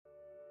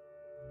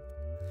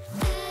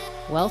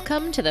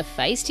Welcome to the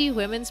Feisty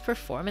Women's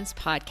Performance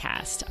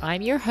Podcast.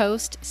 I'm your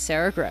host,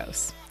 Sara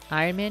Gross,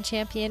 Ironman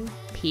champion,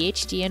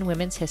 PhD in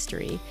women's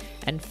history,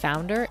 and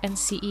founder and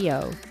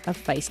CEO of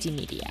Feisty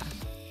Media.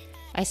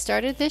 I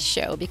started this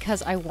show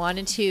because I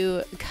wanted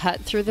to cut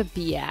through the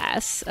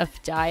BS of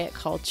diet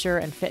culture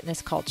and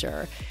fitness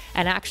culture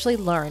and actually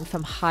learn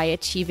from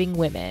high-achieving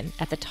women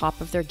at the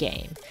top of their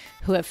game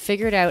who have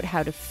figured out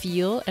how to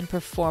feel and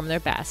perform their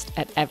best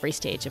at every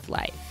stage of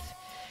life.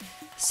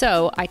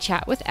 So I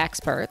chat with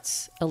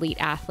experts,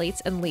 elite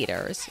athletes, and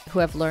leaders who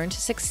have learned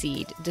to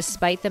succeed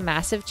despite the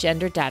massive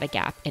gender data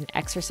gap in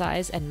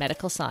exercise and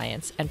medical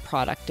science and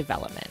product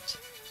development.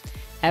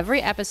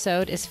 Every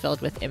episode is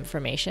filled with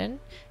information,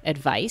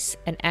 advice,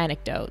 and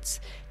anecdotes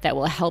that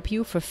will help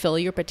you fulfill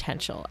your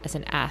potential as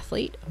an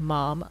athlete,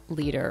 mom,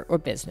 leader, or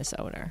business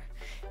owner.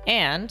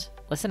 And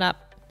listen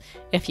up.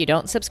 If you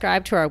don't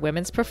subscribe to our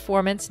Women's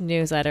Performance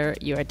newsletter,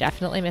 you are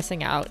definitely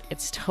missing out.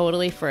 It's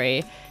totally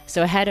free.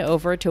 So head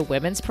over to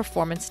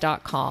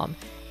womensperformance.com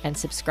and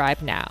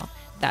subscribe now.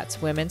 That's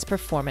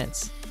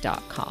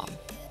womensperformance.com.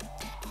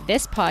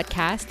 This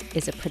podcast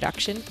is a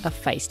production of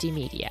Feisty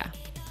Media.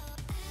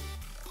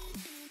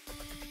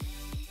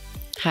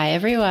 Hi,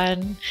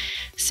 everyone.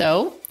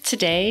 So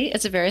today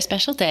is a very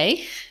special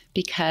day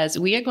because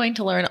we are going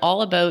to learn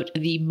all about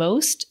the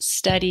most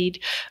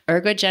studied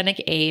ergogenic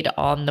aid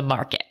on the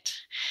market.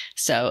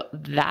 So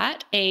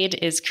that aid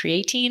is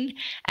creatine,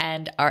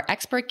 and our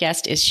expert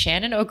guest is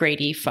Shannon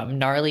O'Grady from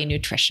Gnarly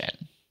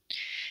Nutrition.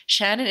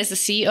 Shannon is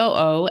the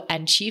COO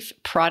and Chief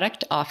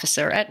Product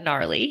Officer at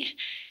Gnarly.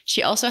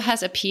 She also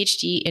has a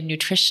PhD in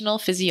Nutritional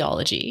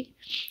Physiology.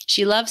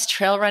 She loves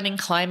trail running,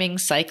 climbing,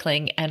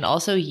 cycling, and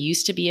also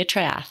used to be a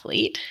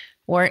triathlete.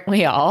 Weren't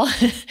we all?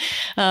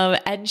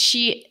 And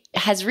she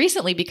has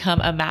recently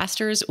become a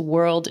Masters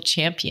World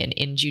Champion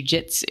in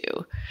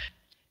Jiu-Jitsu.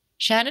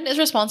 Shannon is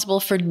responsible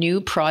for new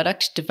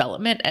product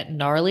development at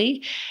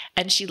Gnarly,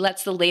 and she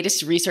lets the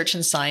latest research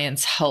and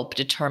science help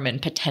determine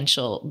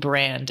potential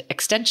brand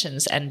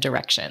extensions and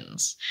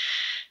directions.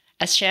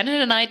 As Shannon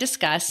and I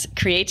discuss,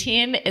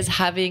 creatine is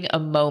having a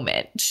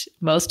moment.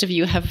 Most of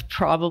you have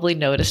probably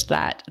noticed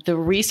that. The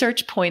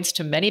research points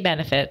to many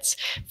benefits,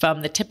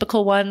 from the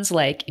typical ones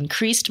like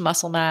increased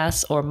muscle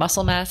mass or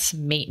muscle mass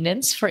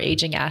maintenance for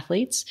aging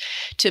athletes,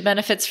 to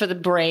benefits for the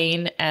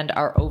brain and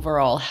our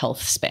overall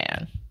health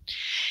span.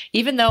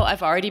 Even though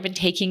I've already been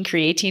taking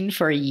creatine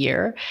for a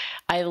year,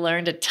 I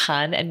learned a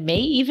ton and may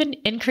even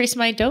increase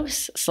my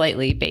dose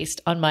slightly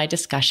based on my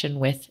discussion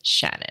with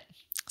Shannon.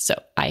 So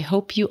I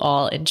hope you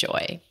all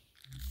enjoy.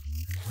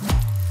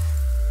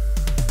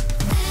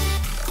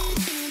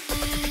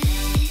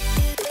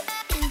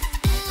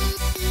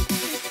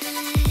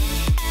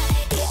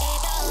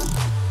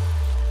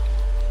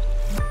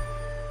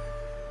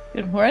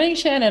 Good morning,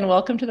 Shannon.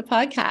 Welcome to the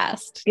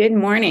podcast. Good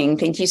morning.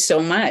 Thank you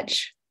so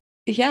much.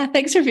 Yeah,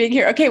 thanks for being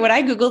here. Okay, when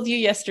I Googled you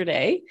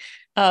yesterday,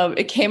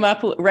 it came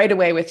up right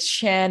away with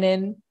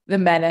Shannon the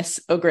Menace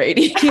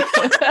O'Grady.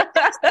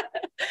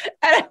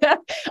 And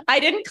I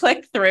didn't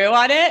click through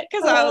on it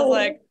because I was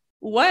like,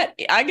 what?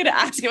 I'm going to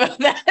ask about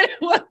that.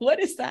 What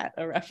is that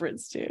a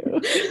reference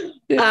to?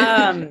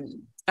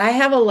 I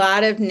have a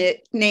lot of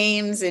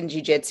nicknames in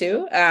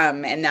jiu-jitsu,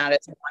 and that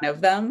is one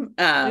of them.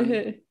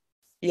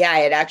 Yeah, I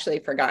had actually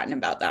forgotten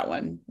about that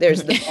one.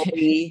 There's the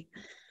bully,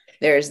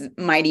 there's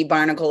Mighty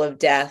Barnacle of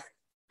Death,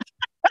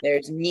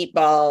 there's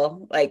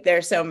Meatball. Like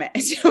there's so many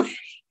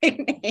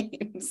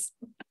names.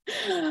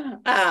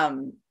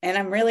 And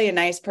I'm really a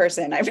nice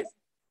person. I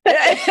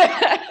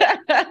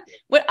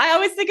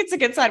always think it's a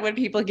good sign when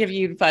people give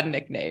you fun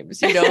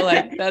nicknames,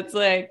 like that's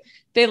like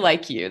they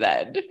like you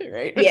then,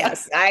 right?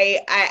 Yes.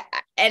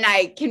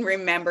 I can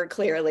remember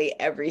clearly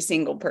every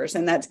single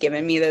person that's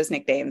given me those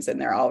nicknames, and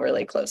they're all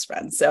really close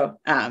friends. So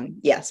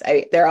yes,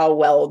 they're all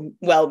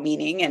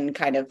well-meaning and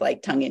kind of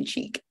like tongue in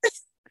cheek.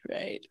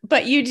 Right.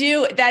 But you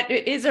do, that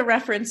is a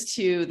reference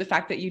to the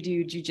fact that you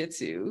do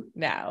jiu-jitsu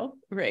now,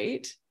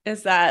 right?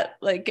 Is that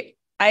like,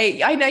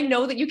 I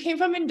know that you came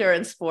from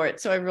endurance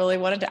sports, so I really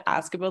wanted to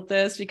ask about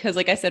this because,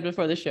 like I said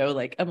before the show,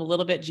 like I'm a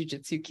little bit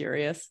jiu-jitsu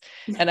curious,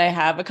 and I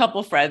have a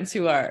couple friends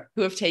who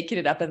have taken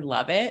it up and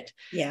love it.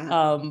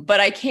 Yeah.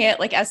 But I can't,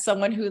 like, as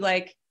someone who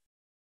like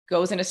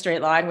goes in a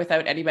straight line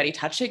without anybody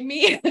touching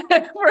me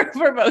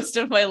for most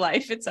of my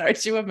life, it's hard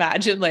to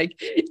imagine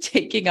like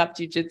taking up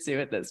jiu-jitsu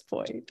at this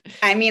point.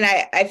 I mean,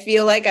 I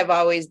feel like I've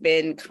always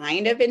been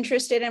kind of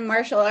interested in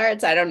martial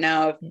arts. I don't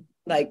know if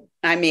like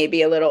I may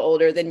be a little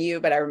older than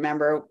you, but I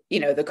remember,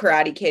 the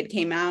Karate Kid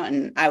came out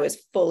and I was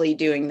fully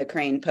doing the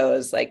crane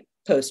pose, like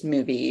post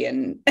movie,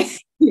 and,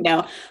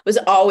 was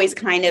always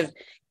kind of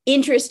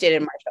interested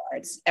in martial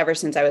arts ever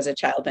since I was a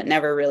child, but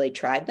never really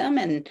tried them.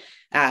 And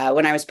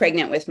when I was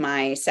pregnant with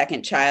my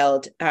second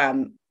child,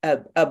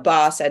 a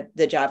boss at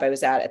the job I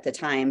was at the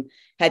time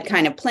had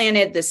kind of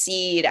planted the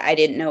seed. I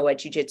didn't know what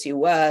jiu-jitsu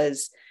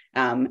was.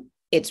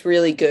 It's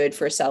really good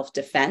for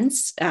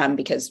self-defense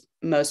because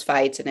most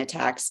fights and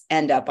attacks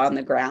end up on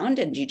the ground,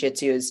 and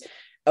jiu-jitsu is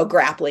a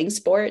grappling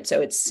sport.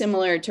 So it's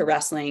similar to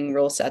wrestling.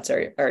 Rule sets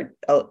are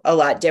a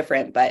lot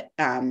different, but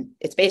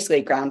it's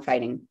basically ground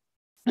fighting.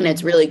 And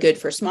it's really good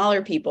for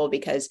smaller people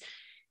because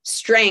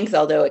strength,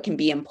 although it can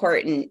be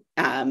important,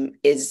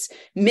 is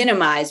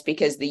minimized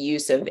because the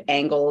use of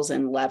angles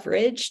and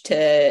leverage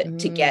to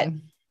get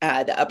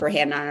the upper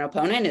hand on an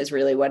opponent is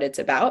really what it's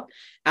about.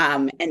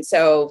 And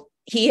so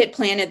he had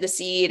planted the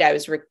seed. I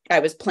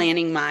was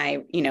planning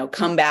my,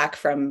 comeback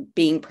from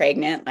being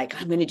pregnant. Like,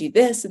 I'm going to do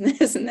this and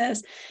this and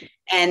this.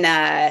 And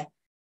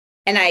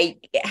I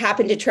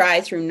happened to try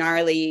through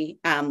Gnarly.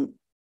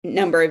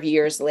 Number of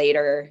years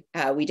later,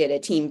 we did a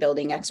team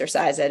building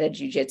exercise at a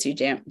jiu-jitsu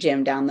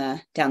gym down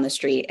the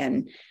street.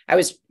 And I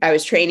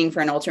was training for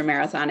an ultra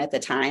marathon at the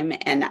time.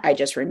 And I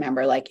just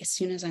remember, like, as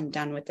soon as I'm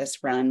done with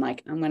this run,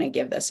 like, I'm going to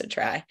give this a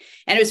try.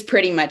 And it was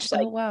pretty much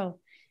like,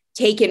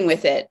 taken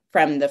with it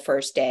from the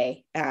first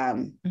day.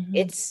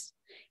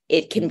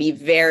 It can be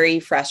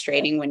very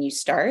frustrating when you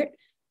start,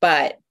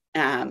 but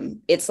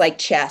it's like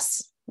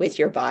chess with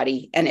your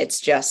body, and it's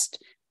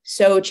just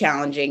so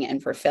challenging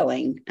and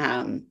fulfilling.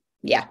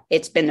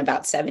 It's been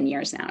about 7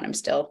 years now, and I'm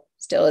still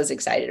as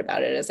excited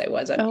about it as I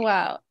was. Oh,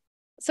 wow.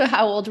 So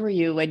how old were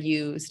you when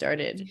you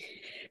started?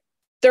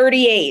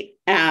 38.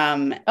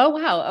 Oh,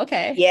 wow.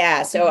 Okay.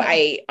 Yeah. So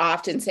I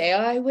often say,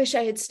 I wish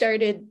I had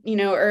started,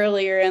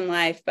 earlier in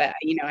life, but,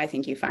 I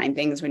think you find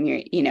things when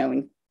you're,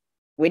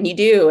 when you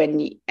do,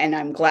 and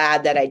I'm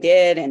glad that I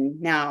did. And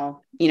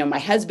now, my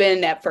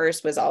husband at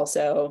first was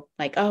also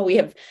like, oh, we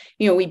have,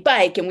 we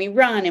bike and we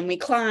run and we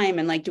climb,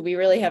 and like, do we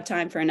really have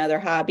time for another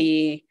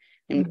hobby?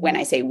 And when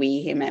I say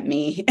we, he meant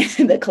me,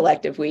 the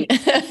collective we.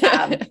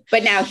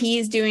 But now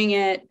he's doing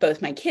it.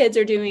 Both my kids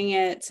are doing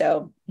it.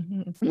 So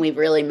we've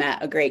really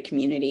met a great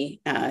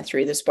community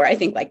through the sport. I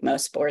think, like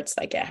most sports,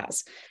 like, it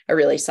has a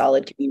really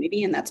solid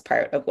community, and that's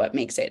part of what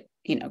makes it,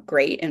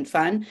 great and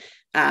fun.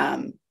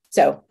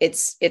 So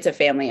it's a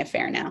family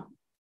affair now.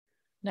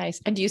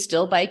 Nice. And do you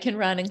still bike and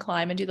run and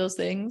climb and do those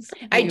things?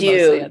 I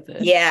do.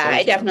 Yeah,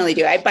 I definitely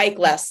do. I bike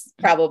less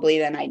probably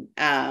than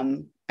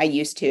I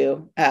used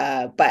to,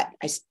 but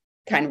I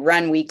kind of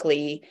run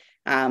weekly,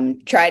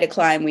 try to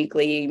climb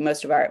weekly.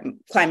 Most of our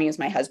climbing is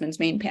my husband's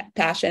main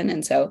passion.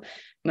 And so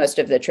most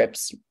of the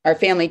trips our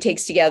family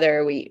takes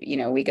together,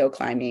 we go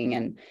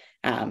climbing,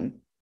 and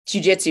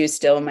jiu-jitsu is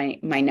still my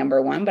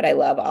number one, but I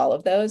love all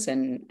of those.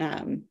 And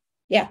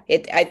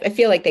I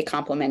feel like they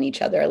complement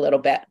each other a little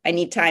bit. I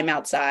need time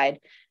outside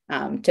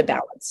to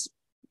balance,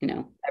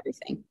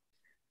 everything.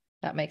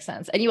 That makes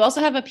sense. And you also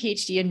have a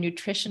PhD in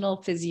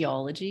nutritional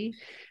physiology.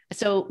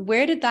 So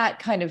where did that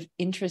kind of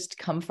interest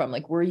come from?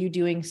 Like, were you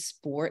doing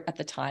sport at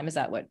the time? Is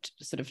that what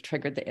sort of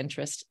triggered the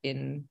interest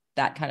in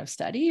that kind of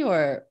study,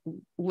 or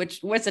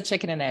what's the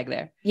chicken and egg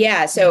there?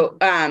 Yeah. So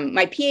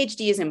my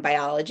PhD is in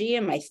biology,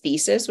 and my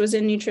thesis was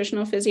in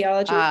nutritional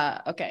physiology.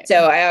 Okay.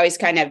 So I always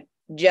kind of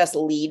just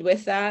lead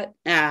with that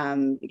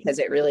because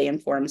it really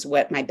informs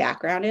what my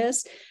background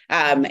is.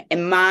 And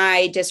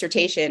my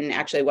dissertation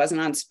actually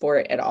wasn't on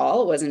sport at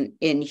all. It wasn't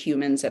in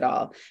humans at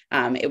all.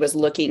 It was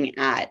looking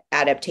at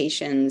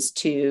adaptations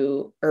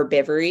to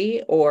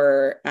herbivory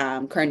or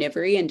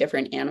carnivory in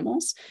different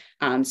animals.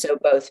 So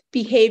both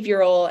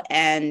behavioral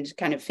and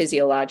kind of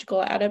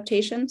physiological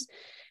adaptations.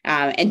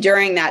 And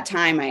during that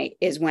time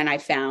is when I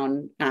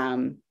found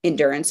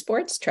endurance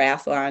sports,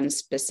 triathlon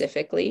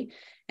specifically.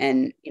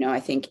 And, I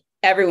think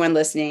everyone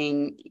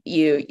listening,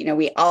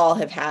 we all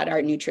have had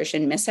our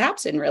nutrition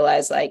mishaps and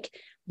realize, like,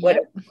 what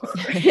a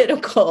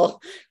critical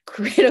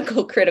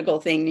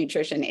thing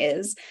nutrition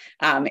is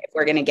if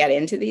we're going to get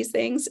into these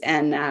things.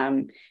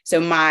 And so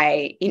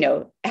my,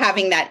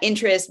 having that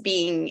interest,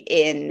 being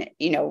in,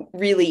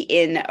 really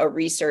in a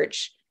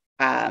research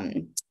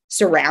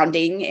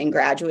surrounding in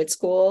graduate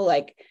school,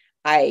 like,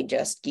 I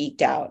just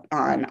geeked out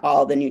on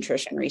all the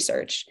nutrition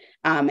research,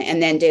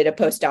 and then did a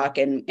postdoc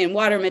in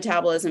water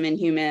metabolism in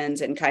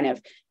humans, and kind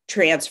of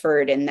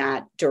transferred in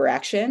that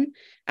direction.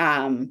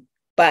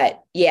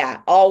 But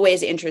yeah,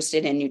 always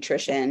interested in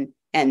nutrition,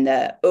 and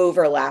the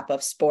overlap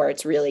of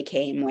sports really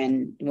came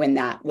when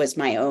that was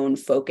my own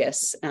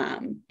focus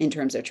in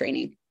terms of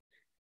training.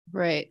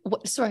 Right.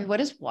 What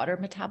is water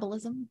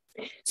metabolism?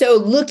 So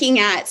looking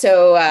at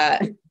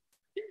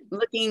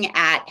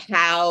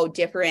how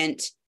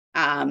different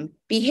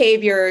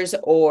behaviors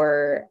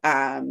or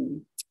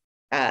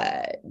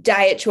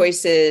diet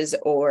choices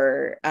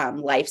or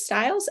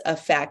lifestyles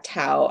affect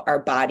how our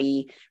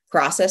body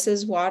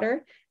processes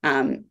water.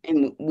 And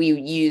we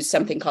use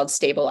something called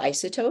stable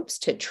isotopes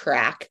to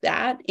track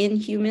that in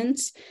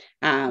humans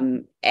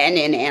and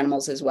in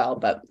animals as well.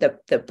 But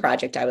the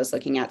project I was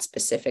looking at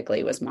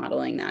specifically was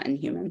modeling that in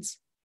humans.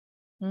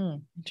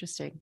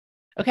 Interesting.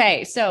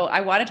 Okay, so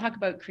I want to talk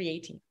about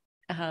creatine.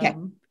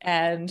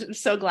 And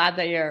so glad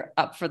that you're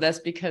up for this,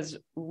 because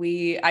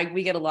we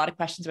get a lot of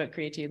questions about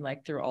creatine,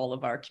 like through all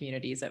of our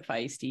communities at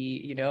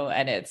Feisty,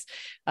 and it's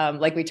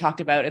like we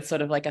talked about, it's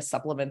sort of like a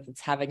supplement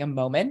that's having a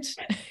moment,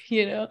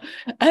 and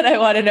I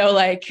want to know,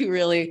 like,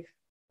 really,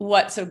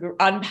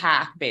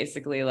 unpack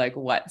basically like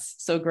what's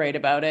so great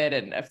about it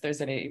and if there's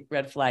any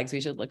red flags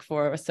we should look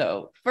for.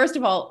 So first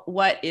of all,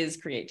 what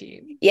is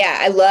creatine? Yeah,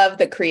 I love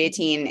that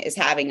creatine is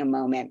having a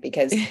moment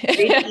because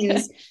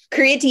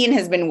creatine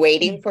has been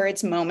waiting for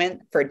its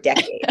moment for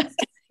decades.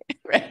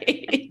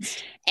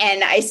 Right.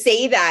 And I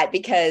say that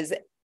because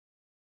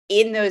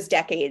in those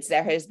decades,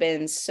 there has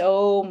been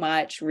so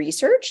much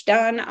research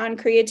done on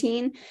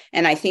creatine.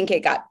 And I think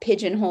it got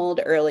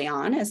pigeonholed early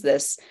on as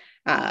this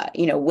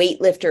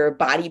weightlifter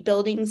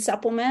bodybuilding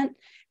supplement.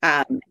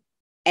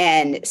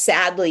 And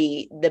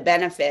sadly, the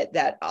benefit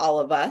that all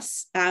of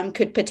us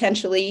could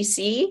potentially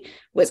see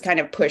was kind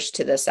of pushed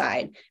to the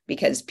side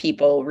because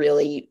people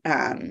really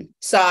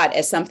saw it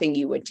as something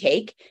you would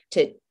take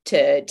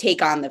to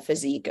take on the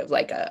physique of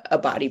like a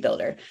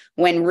bodybuilder,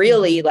 when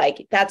really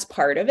like that's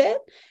part of it.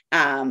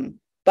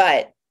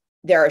 But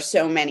there are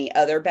so many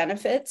other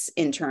benefits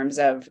in terms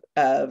of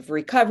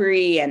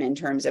recovery and in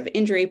terms of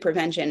injury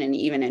prevention and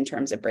even in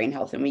terms of brain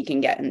health. And we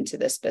can get into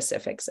the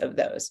specifics of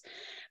those.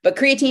 But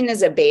creatine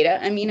is a beta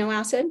amino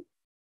acid.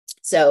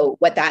 So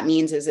what that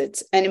means is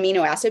it's an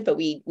amino acid, but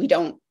we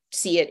don't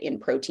see it in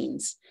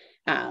proteins.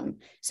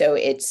 So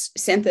it's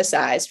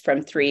synthesized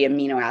from 3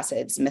 amino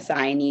acids,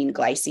 methionine,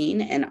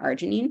 glycine, and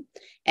arginine.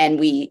 And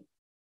we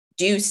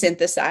do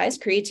synthesize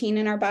creatine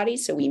in our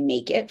bodies. So we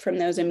make it from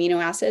those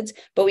amino acids,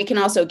 but we can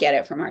also get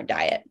it from our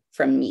diet,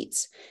 from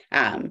meats.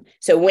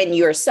 So when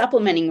you're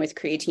supplementing with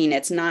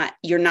creatine,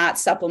 you're not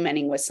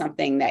supplementing with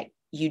something that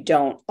you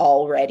don't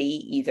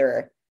already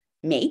either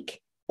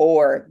make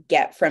or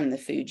get from the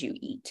food you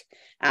eat.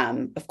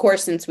 Of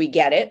course, since we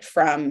get it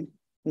from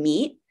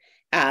meat,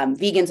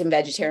 vegans and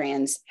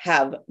vegetarians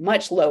have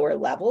much lower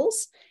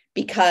levels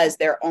because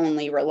they're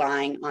only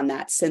relying on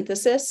that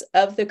synthesis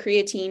of the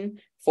creatine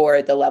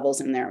for the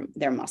levels in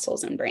their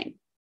muscles and brain.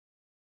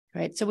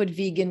 Right. So would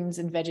vegans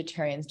and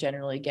vegetarians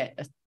generally get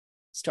a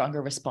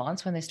stronger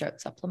response when they start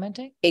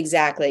supplementing?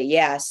 Exactly.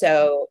 Yeah.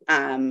 So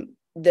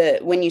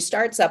when you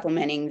start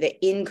supplementing,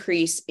 the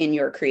increase in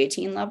your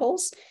creatine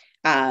levels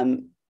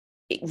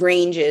it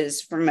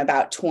ranges from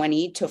about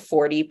 20 to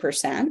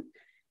 40%.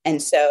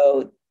 And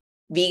so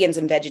vegans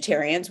and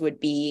vegetarians would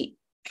be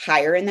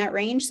higher in that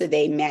range. So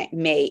they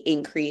may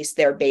increase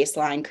their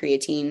baseline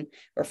creatine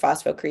or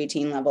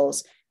phosphocreatine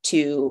levels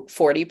to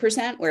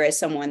 40%, whereas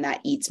someone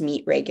that eats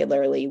meat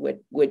regularly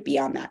would be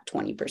on that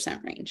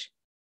 20% range.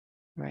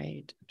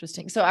 Right.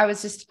 Interesting. So I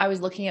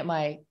was looking at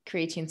my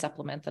creatine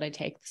supplement that I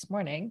take this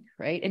morning,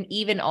 right? And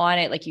even on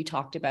it, like you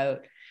talked about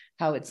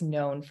how it's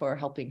known for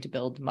helping to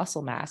build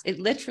muscle mass. It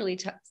literally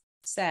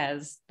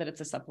says that it's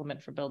a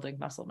supplement for building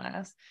muscle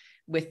mass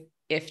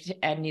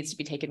and needs to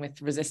be taken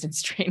with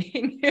resistance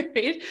training.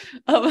 Right?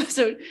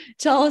 So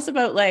tell us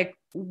about like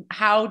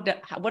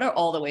what are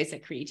all the ways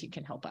that creatine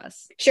can help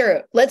us?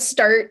 Sure. Let's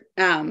start.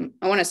 I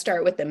want to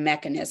start with the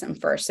mechanism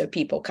first so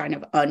people kind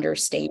of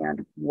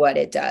understand what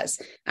it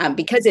does,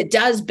 because it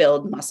does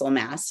build muscle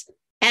mass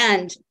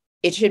and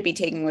it should be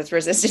taken with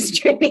resistance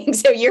training.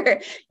 So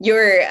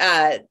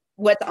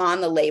what's on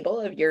the label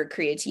of your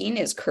creatine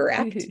is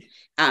correct.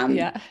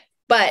 Yeah.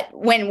 But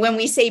when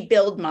we say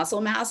build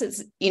muscle mass,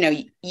 it's,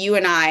 you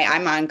and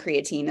I'm on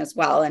creatine as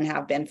well and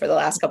have been for the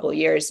last couple of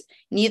years.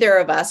 Neither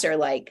of us are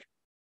like,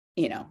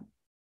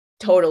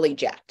 totally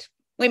jacked.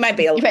 We might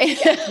be a little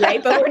jacked,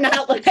 right? But we're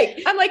not like,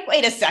 I'm like,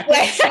 wait a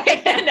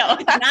second. No,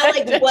 not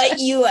like what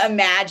you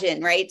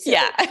imagine, right? So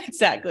yeah,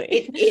 exactly.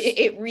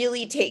 It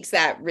really takes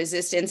that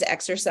resistance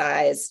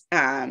exercise,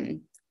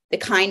 the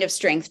kind of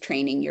strength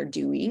training you're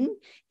doing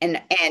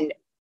and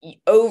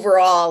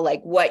overall,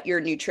 like what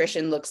your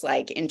nutrition looks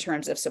like in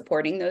terms of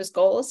supporting those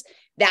goals,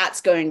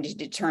 that's going to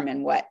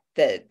determine what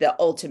the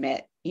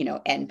ultimate,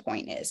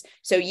 endpoint is.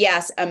 So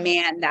yes, a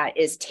man that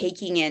is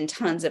taking in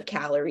tons of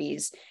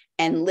calories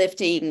and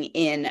lifting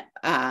in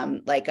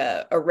like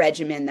a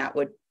regimen that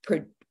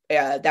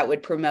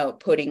would promote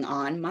putting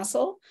on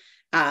muscle,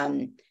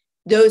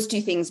 those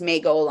two things may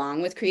go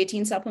along with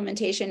creatine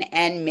supplementation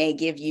and may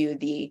give you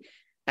the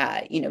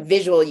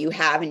visual you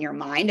have in your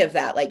mind of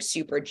that like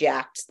super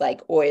jacked, like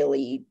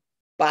oily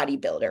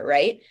bodybuilder,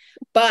 right?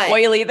 But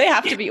oily, they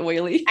have to be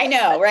oily. I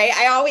know, right?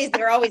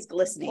 They're always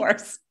glistening. Of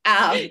course.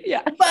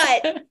 Yeah.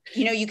 But,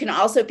 you can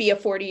also be a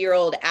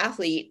 40-year-old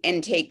athlete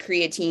and take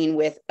creatine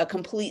with a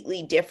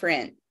completely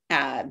different,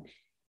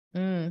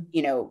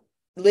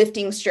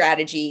 lifting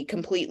strategy,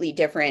 completely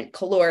different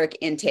caloric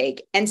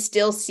intake, and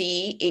still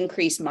see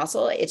increased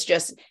muscle. It's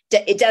just,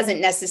 it doesn't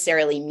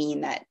necessarily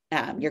mean that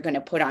you're going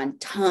to put on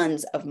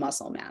tons of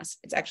muscle mass.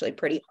 It's actually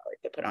pretty hard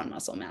to put on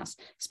muscle mass,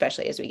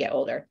 especially as we get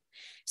older.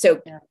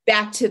 So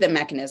back to the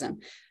mechanism.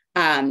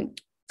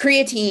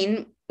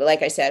 Creatine,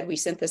 like I said, we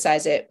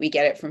synthesize it, we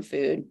get it from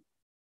food.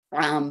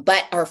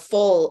 But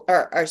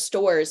our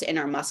stores in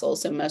our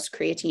muscles, so most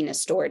creatine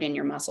is stored in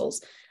your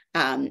muscles,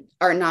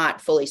 are not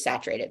fully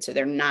saturated. So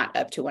they're not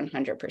up to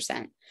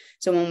 100%.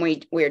 So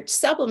when we're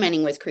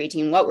supplementing with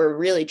creatine, what we're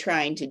really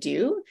trying to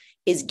do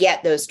is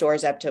get those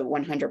stores up to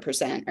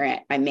 100%, or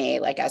I may,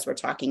 like, as we're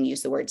talking,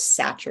 use the word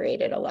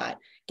saturated a lot,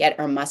 get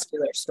our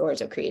muscular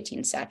stores of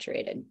creatine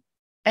saturated.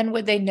 And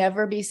would they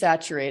never be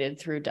saturated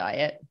through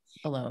diet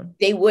alone?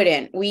 They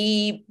wouldn't.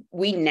 We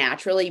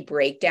naturally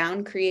break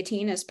down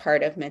creatine as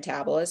part of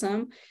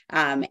metabolism.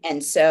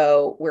 And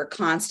so we're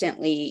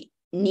constantly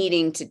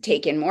needing to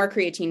take in more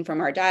creatine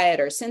from our diet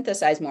or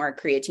synthesize more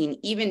creatine,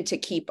 even to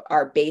keep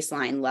our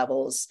baseline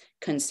levels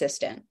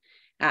consistent.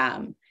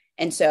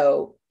 And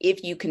so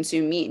if you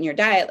consume meat in your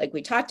diet, like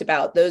we talked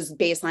about, those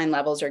baseline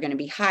levels are going to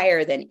be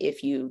higher than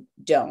if you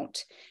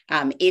don't.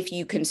 If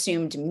you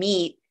consumed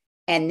meat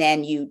and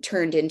then you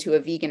turned into a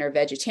vegan or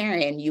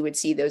vegetarian, you would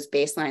see those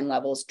baseline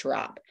levels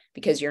drop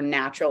because your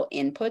natural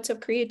inputs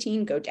of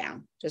creatine go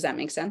down. Does that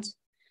make sense?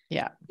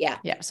 Yeah. Yeah.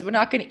 Yeah. So we're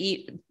not going to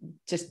eat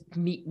just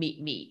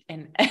meat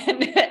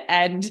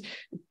and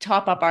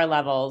top up our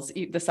levels.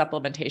 The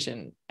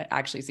supplementation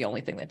actually is the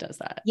only thing that does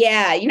that.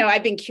 Yeah.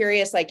 I've been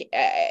curious, like,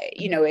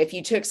 if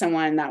you took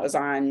someone that was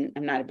on,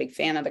 I'm not a big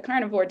fan of the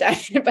carnivore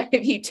diet, but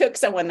if you took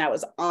someone that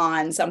was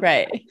on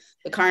something like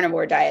the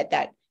carnivore diet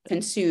that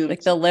consumed,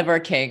 like the Liver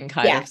King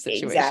kind of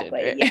situation.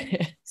 Exactly. Right?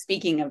 Yeah.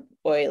 Speaking of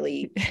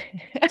oily,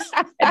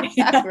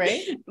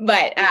 right.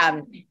 But,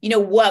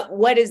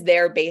 what does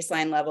their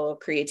baseline level of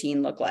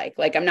creatine look like?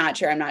 Like, I'm not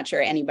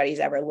sure anybody's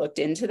ever looked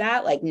into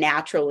that. Like,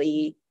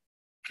 naturally,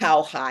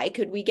 how high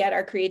could we get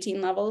our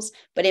creatine levels?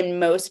 But in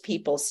most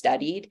people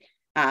studied,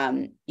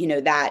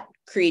 that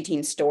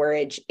creatine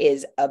storage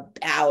is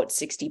about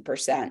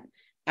 60%,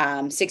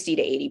 60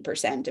 to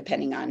 80%,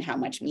 depending on how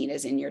much meat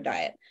is in your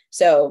diet.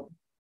 So,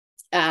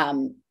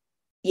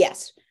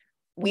 yes,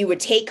 we would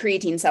take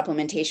creatine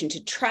supplementation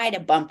to try to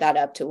bump that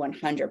up to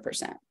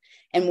 100%.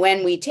 And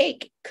when we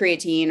take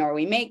creatine or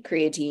we make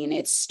creatine,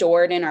 it's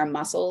stored in our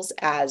muscles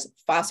as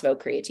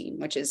phosphocreatine,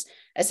 which is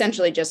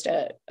essentially just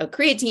a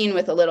creatine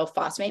with a little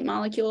phosphate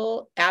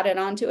molecule added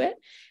onto it.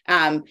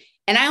 And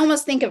I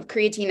almost think of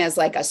creatine as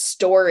like a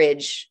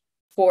storage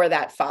for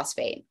that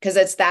phosphate, because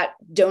it's that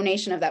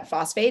donation of that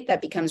phosphate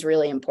that becomes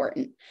really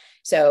important.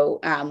 So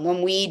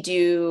when we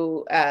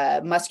do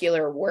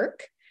muscular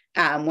work,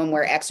 when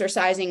we're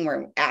exercising,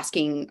 we're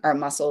asking our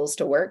muscles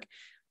to work.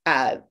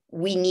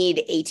 We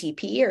need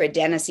ATP or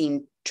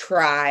adenosine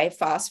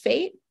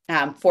triphosphate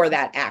for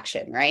that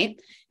action, right?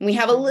 And we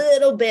have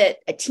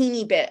a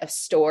teeny bit of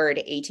stored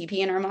ATP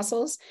in our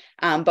muscles,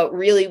 but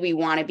really we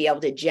want to be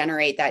able to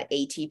generate that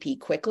ATP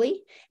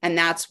quickly. And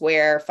that's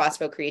where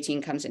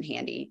phosphocreatine comes in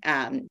handy.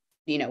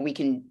 We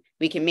can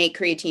make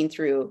creatine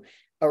through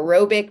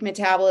aerobic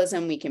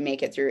metabolism. We can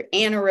make it through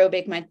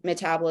anaerobic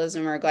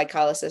metabolism or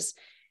glycolysis.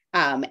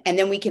 And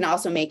then we can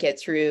also make it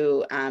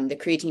through the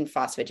creatine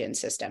phosphagen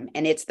system.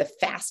 And it's the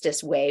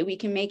fastest way we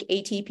can make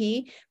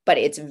ATP, but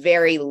it's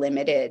very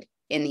limited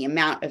in the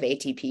amount of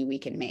ATP we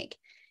can make.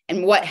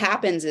 And what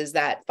happens is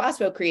that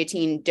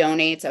phosphocreatine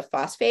donates a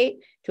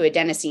phosphate to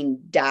adenosine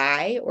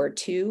di or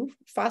 2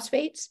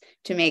 phosphates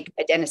to make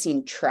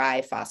adenosine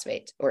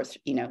triphosphate, or,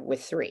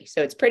 with 3.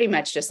 So it's pretty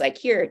much just like,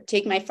 here,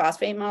 take my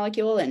phosphate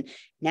molecule and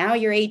now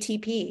you're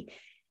ATP.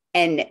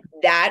 And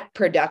that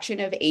production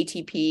of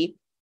ATP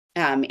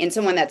in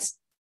someone that's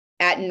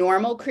at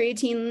normal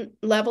creatine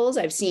levels,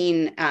 I've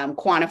seen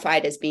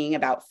quantified as being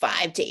about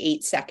 5 to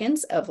 8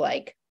 seconds of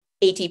like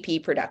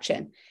ATP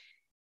production.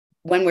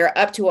 When we're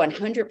up to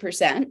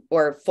 100%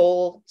 or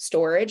full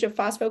storage of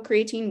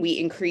phosphocreatine, we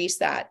increase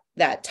that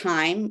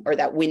time or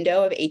that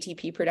window of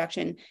ATP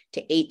production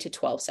to 8 to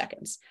 12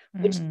 seconds,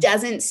 which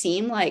doesn't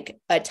seem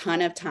like a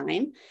ton of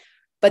time,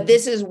 but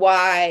this is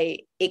why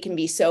it can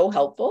be so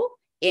helpful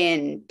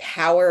in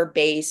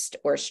power-based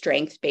or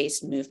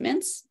strength-based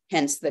movements,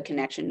 hence the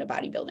connection to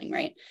bodybuilding,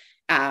 right?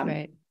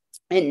 Right.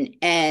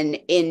 And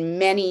in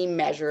many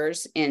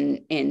measures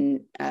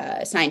in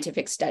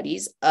scientific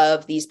studies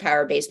of these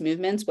power-based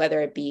movements, whether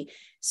it be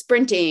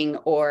sprinting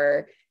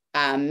or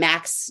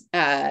max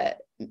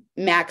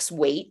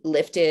weight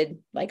lifted,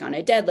 like on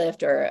a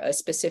deadlift or a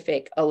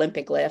specific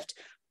Olympic lift,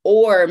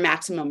 or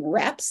maximum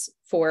reps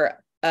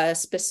for a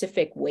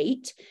specific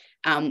weight,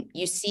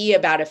 you see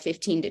about a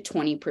 15 to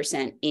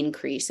 20%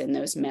 increase in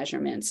those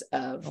measurements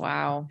of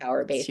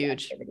power-based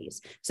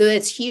activities. So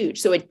that's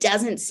huge. So it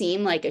doesn't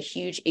seem like a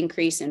huge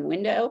increase in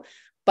window,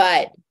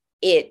 but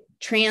it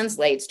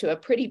translates to a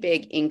pretty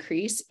big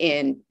increase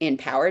in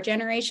power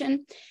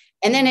generation.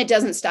 And then it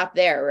doesn't stop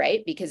there,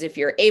 right? Because if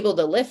you're able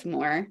to lift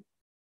more,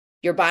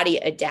 your body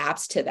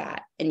adapts to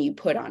that and you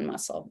put on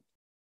muscle.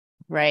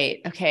 Right.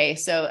 Okay.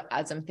 So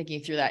as I'm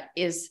thinking through that,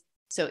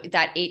 so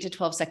that 8 to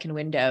 12 second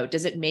window,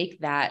 does it make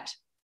that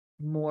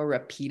more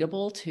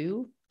repeatable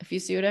too? If you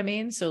see what I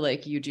mean? So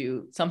like you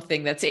do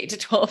something that's 8 to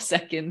 12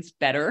 seconds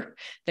better,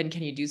 then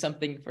can you do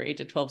something for 8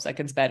 to 12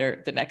 seconds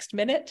better the next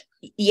minute?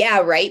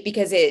 Yeah. Right.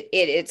 Because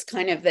it's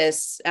kind of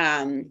this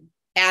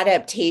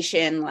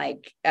adaptation,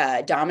 like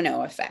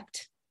domino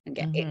effect.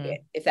 Again,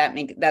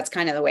 if that's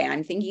kind of the way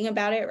I'm thinking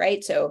about it.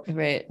 Right. So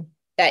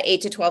that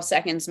 8 to 12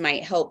 seconds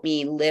might help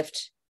me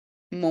lift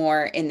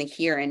more in the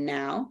here and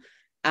now,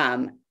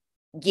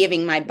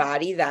 giving my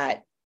body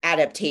that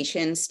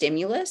adaptation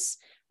stimulus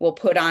will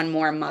put on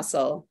more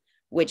muscle,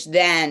 which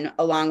then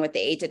along with the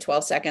 8 to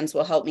 12 seconds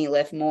will help me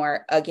lift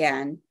more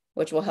again,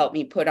 which will help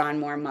me put on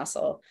more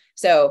muscle.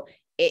 So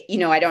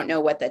I don't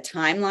know what the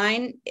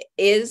timeline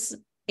is,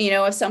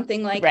 of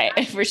something like right.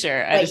 that. For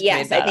sure. But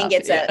yes, I think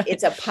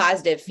it's a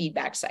positive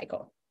feedback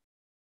cycle.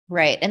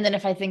 Right. And then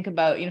if I think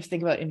about,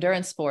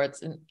 endurance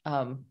sports, and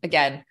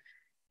again,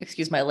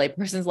 excuse my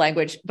layperson's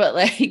language, but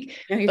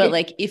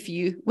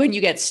when you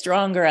get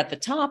stronger at the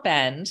top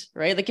end,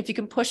 right? Like if you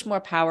can push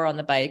more power on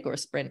the bike or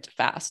sprint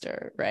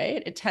faster,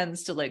 right? It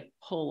tends to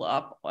pull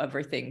up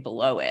everything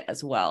below it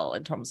as well,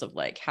 in terms of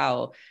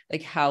how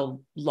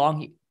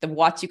long the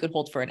watts you could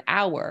hold for an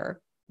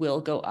hour will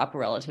go up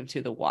relative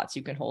to the watts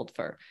you can hold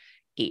for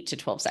 8 to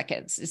 12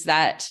 seconds. Is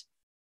that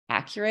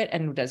accurate?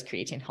 And does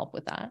creatine help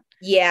with that?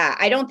 Yeah,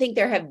 I don't think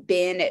there have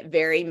been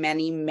very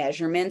many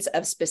measurements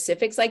of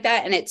specifics like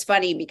that. And it's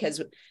funny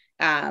because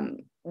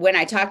when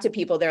I talk to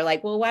people, they're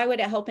like, well, why would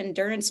it help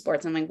endurance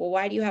sports? I'm like, well,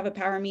 why do you have a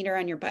power meter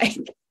on your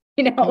bike?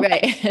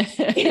 Right.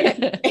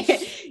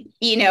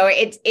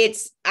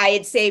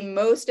 I'd say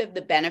most of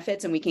the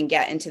benefits, and we can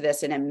get into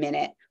this in a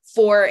minute,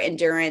 for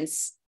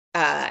endurance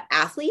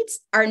athletes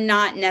are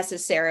not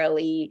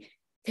necessarily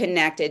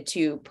connected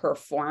to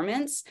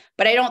performance,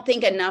 but I don't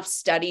think enough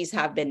studies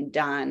have been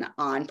done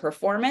on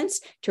performance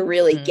to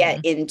really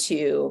get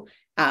into,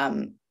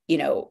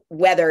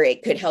 whether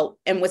it could help.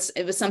 And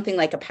it was something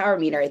like a power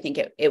meter, I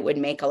think it would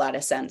make a lot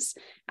of sense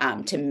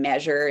to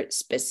measure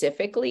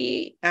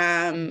specifically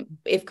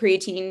if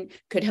creatine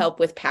could help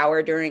with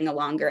power during a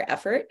longer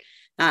effort.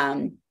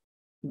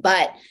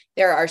 But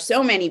there are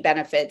so many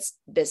benefits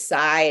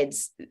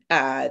besides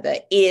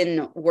the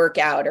in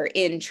workout or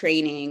in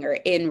training or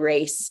in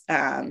race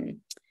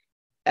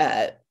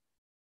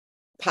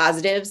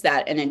positives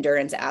that an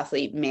endurance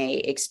athlete may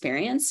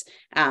experience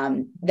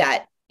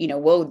that,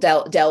 we'll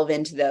delve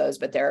into those,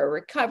 but there are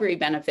recovery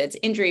benefits,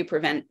 injury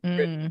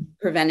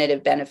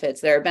preventative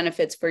benefits. There are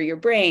benefits for your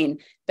brain,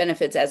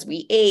 benefits as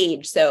we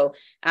age. So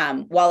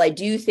while I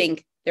do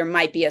think there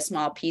might be a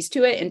small piece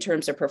to it in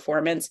terms of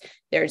performance,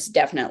 there's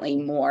definitely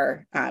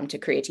more to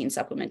creatine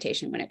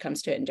supplementation when it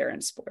comes to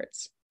endurance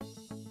sports.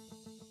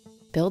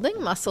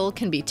 Building muscle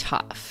can be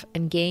tough,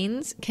 and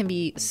gains can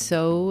be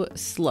so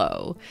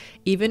slow,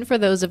 even for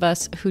those of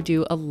us who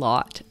do a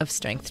lot of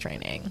strength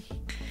training.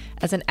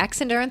 As an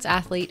ex-endurance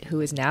athlete who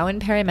is now in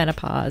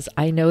perimenopause,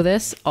 I know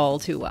this all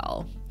too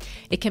well.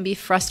 It can be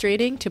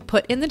frustrating to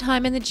put in the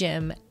time in the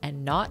gym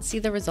and not see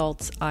the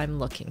results I'm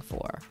looking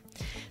for.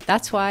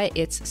 That's why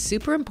it's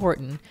super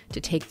important to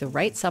take the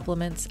right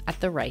supplements at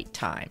the right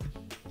time.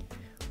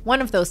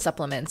 One of those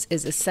supplements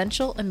is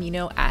essential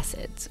amino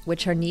acids,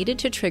 which are needed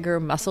to trigger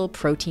muscle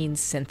protein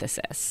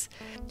synthesis.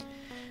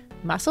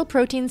 Muscle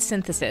protein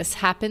synthesis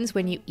happens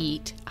when you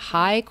eat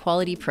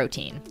high-quality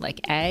protein, like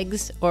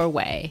eggs or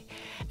whey.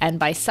 And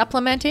by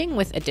supplementing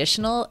with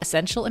additional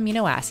essential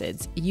amino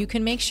acids, you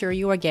can make sure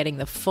you are getting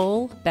the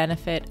full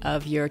benefit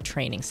of your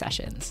training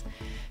sessions.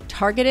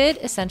 Targeted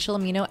essential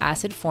amino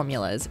acid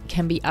formulas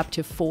can be up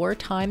to 4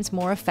 times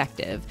more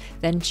effective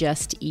than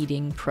just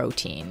eating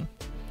protein.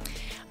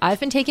 I've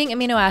been taking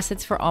amino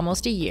acids for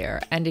almost a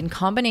year, and in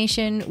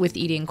combination with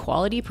eating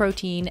quality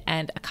protein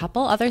and a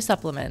couple other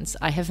supplements,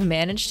 I have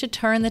managed to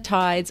turn the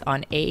tides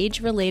on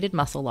age-related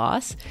muscle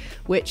loss,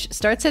 which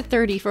starts at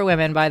 30 for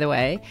women, by the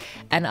way,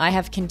 and I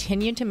have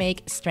continued to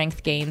make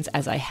strength gains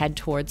as I head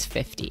towards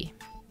 50.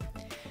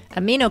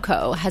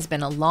 AminoCo has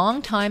been a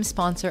long-time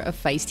sponsor of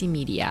Feisty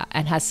Media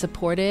and has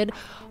supported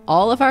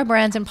all of our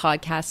brands and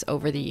podcasts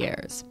over the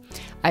years.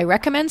 I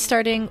recommend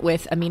starting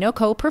with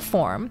AminoCo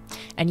Perform,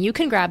 and you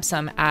can grab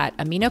some at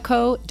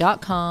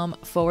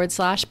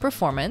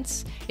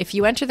aminoco.com/performance. If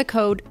you enter the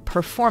code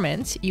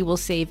PERFORMANCE, you will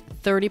save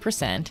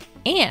 30%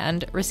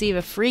 and receive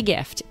a free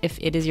gift if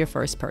it is your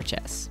first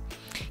purchase.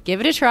 Give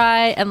it a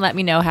try and let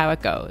me know how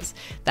it goes.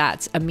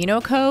 That's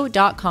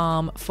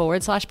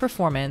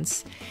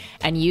aminoco.com/performance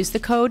and use the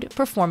code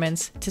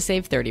PERFORMANCE to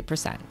save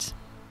 30%.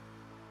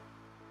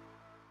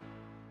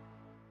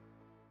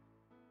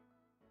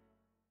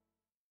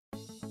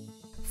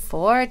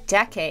 For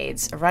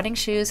decades, running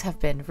shoes have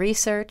been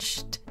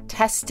researched,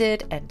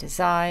 tested, and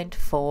designed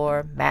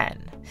for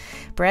men.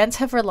 Brands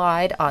have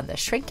relied on the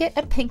shrink it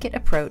and pink it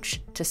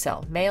approach to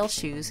sell male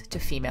shoes to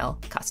female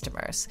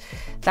customers.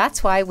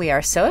 That's why we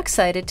are so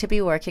excited to be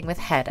working with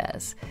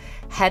Hedas.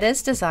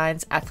 Hedas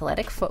designs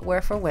athletic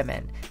footwear for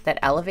women that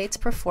elevates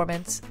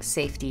performance,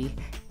 safety,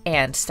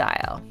 and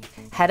style.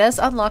 Hedas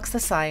unlocks the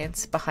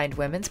science behind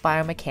women's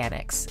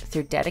biomechanics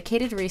through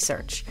dedicated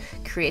research,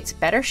 creates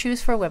better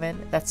shoes for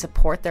women that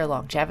support their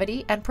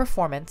longevity and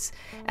performance,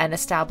 and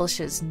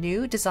establishes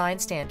new design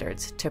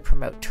standards to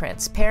promote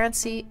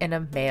transparency in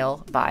a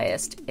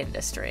male-biased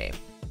industry.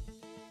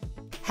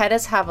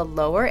 Hedas have a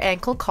lower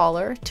ankle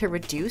collar to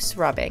reduce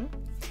rubbing,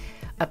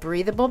 a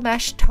breathable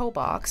mesh toe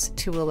box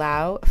to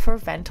allow for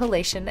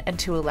ventilation and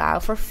to allow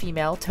for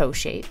female toe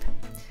shape,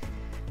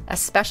 a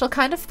special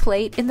kind of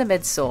plate in the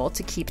midsole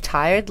to keep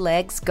tired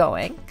legs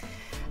going,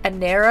 a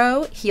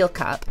narrow heel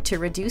cup to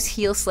reduce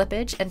heel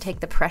slippage and take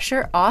the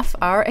pressure off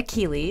our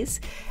Achilles,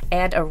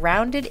 and a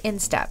rounded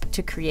instep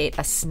to create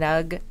a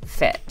snug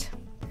fit.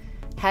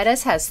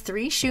 Hedas has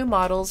 3 shoe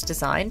models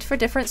designed for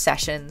different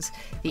sessions: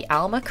 the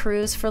Alma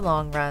Cruise for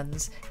long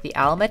runs, the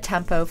Alma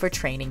Tempo for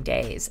training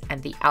days,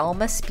 and the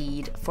Alma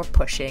Speed for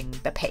pushing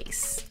the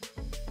pace.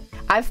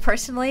 I've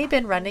personally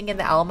been running in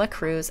the Alma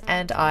Cruise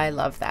and I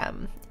love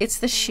them. It's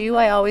the shoe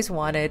I always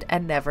wanted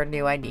and never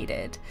knew I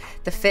needed.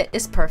 The fit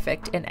is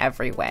perfect in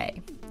every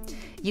way.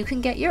 You can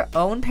get your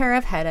own pair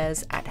of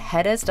Hedas at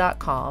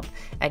hedas.com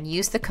and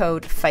use the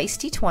code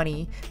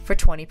feisty20 for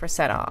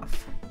 20%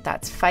 off.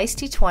 That's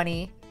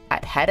feisty20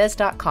 at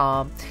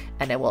hedas.com,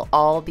 and it will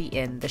all be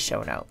in the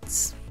show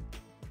notes.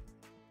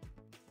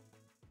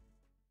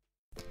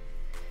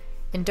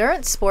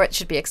 Endurance sports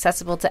should be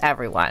accessible to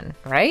everyone,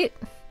 right?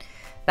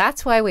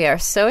 That's why we are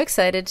so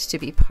excited to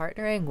be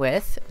partnering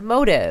with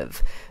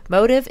Motive.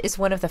 Motive is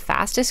one of the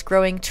fastest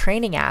growing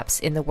training apps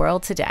in the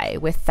world today,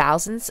 with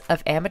thousands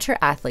of amateur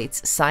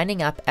athletes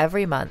signing up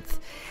every month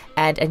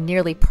and a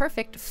nearly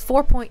perfect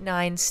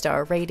 4.9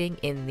 star rating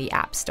in the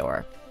App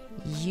Store.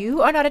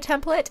 You are not a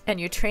template, and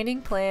your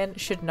training plan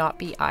should not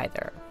be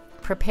either.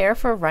 Prepare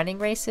for running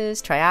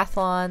races,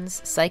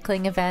 triathlons,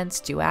 cycling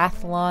events,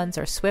 duathlons,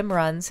 or swim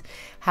runs,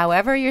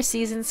 however your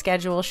season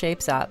schedule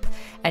shapes up,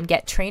 and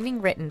get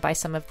training written by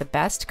some of the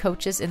best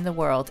coaches in the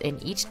world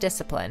in each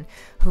discipline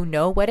who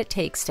know what it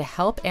takes to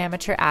help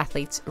amateur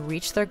athletes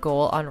reach their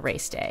goal on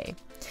race day.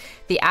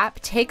 The app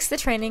takes the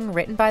training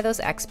written by those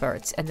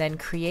experts and then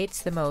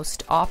creates the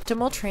most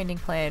optimal training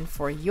plan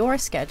for your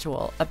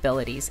schedule,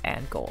 abilities,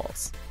 and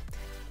goals.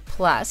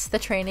 Plus, the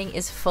training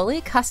is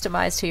fully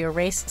customized to your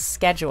race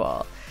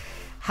schedule,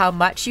 how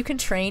much you can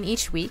train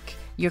each week,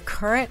 your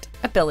current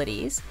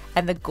abilities,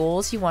 and the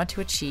goals you want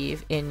to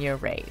achieve in your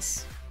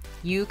race.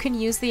 You can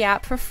use the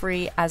app for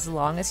free as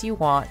long as you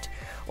want,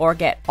 or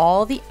get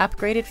all the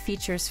upgraded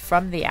features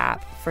from the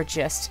app for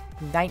just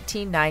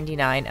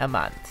 $19.99 a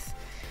month.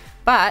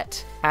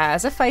 But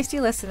as a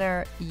Feisty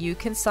listener, you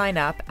can sign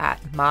up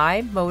at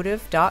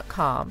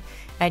mymotive.com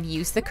and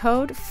use the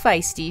code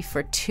FEISTY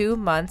for 2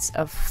 months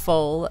of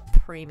full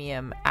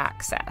premium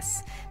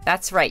access.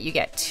 That's right, you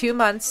get 2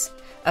 months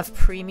of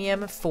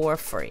premium for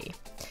free.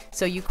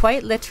 So you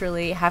quite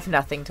literally have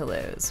nothing to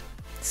lose.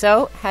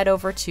 So head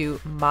over to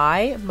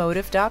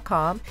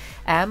mymotive.com,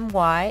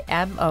 mymotiv.com,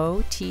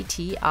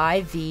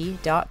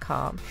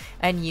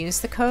 and use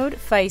the code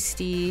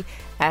FEISTY,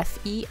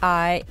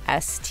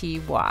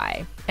 FEISTY.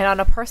 And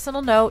on a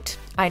personal note,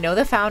 I know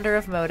the founder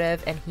of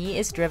Motive, and he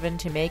is driven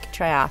to make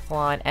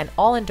triathlon and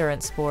all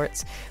endurance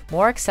sports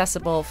more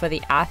accessible for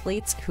the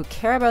athletes who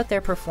care about their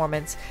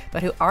performance,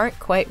 but who aren't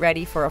quite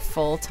ready for a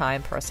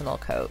full-time personal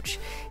coach.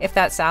 If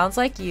that sounds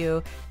like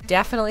you,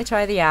 definitely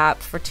try the app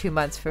for 2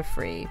 months for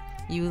free.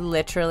 You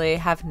literally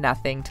have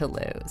nothing to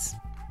lose.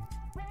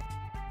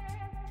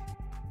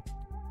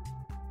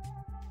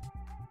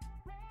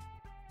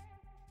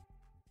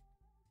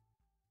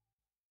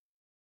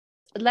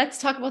 Let's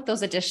talk about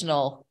those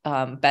additional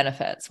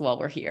benefits while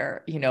we're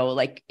here. You know,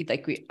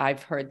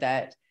 I've heard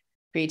that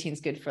creatine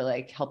is good for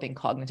like helping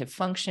cognitive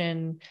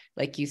function.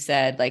 Like you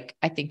said, like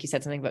I think you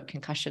said something about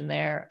concussion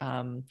there.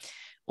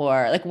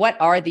 Or like,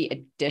 what are the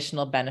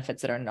additional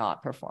benefits that are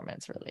not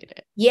performance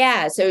related?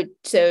 Yeah. So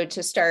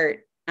to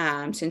start,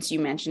 since you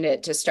mentioned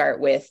it, to start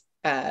with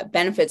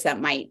benefits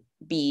that might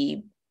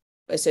be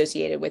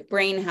associated with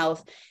brain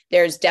health,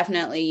 there's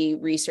definitely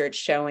research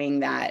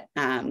showing that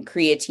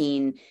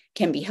creatine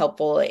can be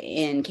helpful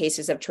in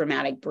cases of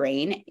traumatic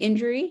brain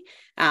injury.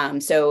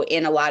 So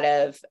in a lot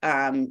of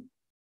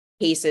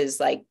cases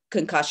like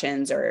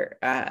concussions or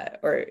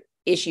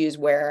issues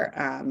where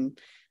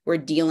we're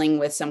dealing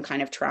with some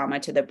kind of trauma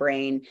to the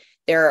brain,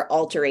 there are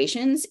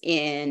alterations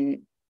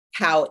in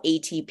how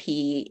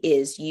ATP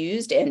is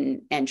used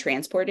and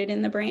transported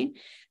in the brain.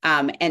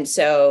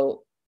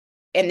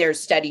 And there's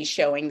studies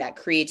showing that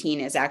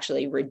creatine is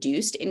actually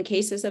reduced in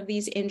cases of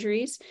these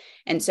injuries.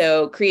 And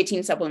so creatine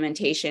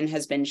supplementation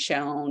has been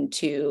shown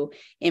to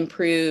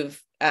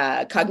improve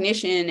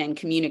cognition and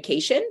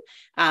communication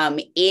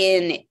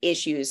in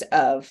issues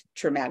of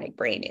traumatic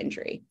brain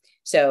injury.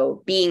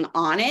 So being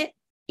on it,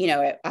 you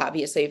know,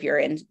 obviously if you're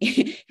an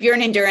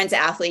endurance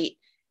athlete,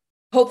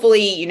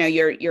 hopefully, you know,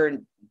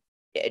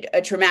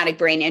 a traumatic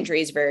brain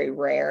injury is very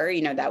rare.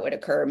 You know, that would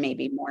occur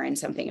maybe more in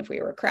something if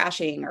we were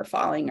crashing or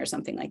falling or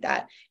something like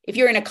that. If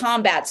you're in a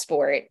combat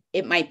sport,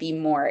 it might be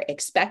more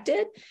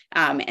expected.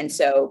 And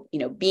so, you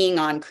know, being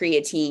on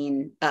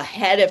creatine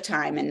ahead of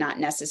time and not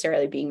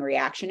necessarily being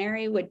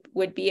reactionary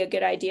would be a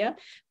good idea.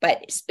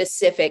 But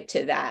specific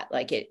to that,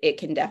 like it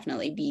can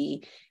definitely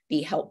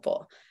be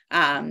helpful.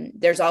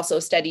 There's also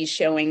studies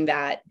showing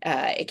that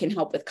it can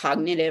help with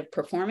cognitive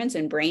performance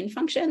and brain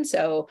function.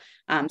 So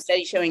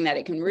studies showing that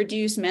it can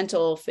reduce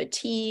mental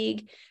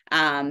fatigue,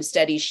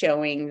 studies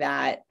showing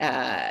that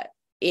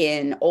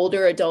in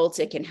older adults,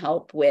 it can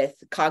help with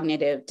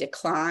cognitive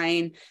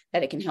decline,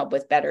 that it can help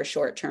with better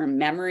short-term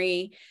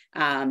memory,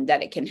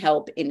 that it can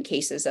help in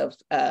cases of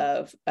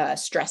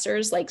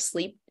stressors like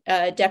sleep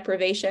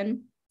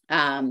deprivation.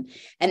 And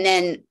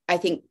then I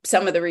think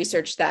some of the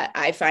research that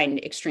I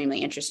find extremely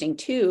interesting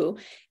too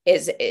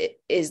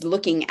is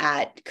looking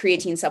at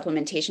creatine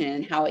supplementation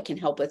and how it can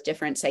help with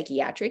different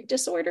psychiatric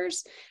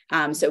disorders.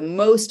 So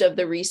most of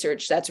the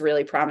research that's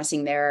really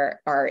promising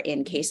there are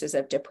in cases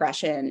of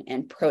depression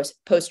and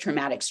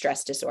post-traumatic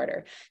stress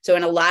disorder. So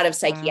in a lot of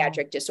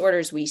psychiatric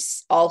disorders, we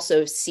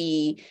also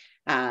see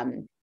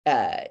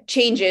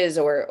changes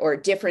or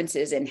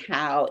differences in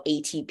how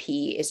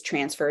ATP is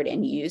transferred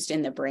and used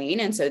in the brain.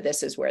 And so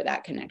this is where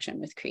that connection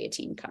with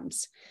creatine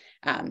comes.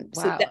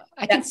 So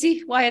I can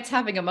see why it's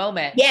having a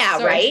moment. Yeah.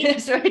 Sorry,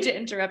 right. Sorry to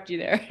interrupt you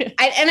there.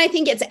 I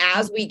think it's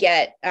as we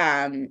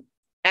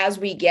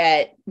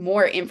get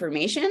more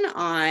information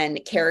on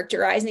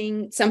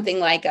characterizing something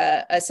like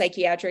a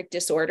psychiatric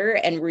disorder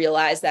and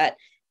realize that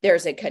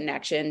there's a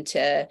connection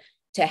to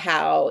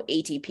how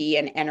ATP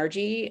and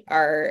energy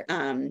are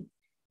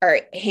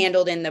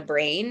handled in the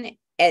brain,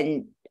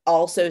 and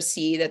also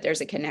see that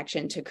there's a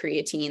connection to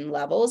creatine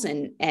levels.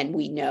 And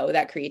we know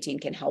that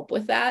creatine can help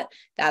with that.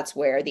 That's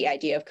where the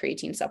idea of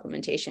creatine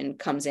supplementation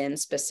comes in,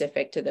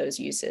 specific to those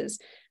uses.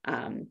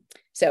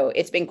 So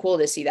it's been cool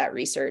to see that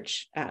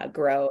research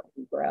grow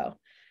and grow.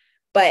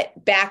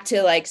 But back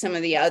to like some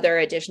of the other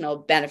additional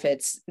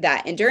benefits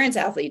that endurance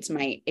athletes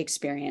might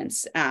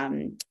experience.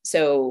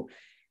 So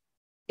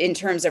in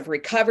terms of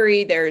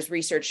recovery, there's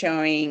research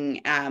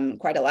showing,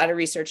 quite a lot of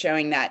research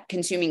showing that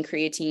consuming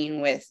creatine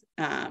with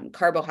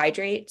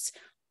carbohydrates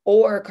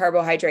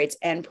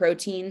and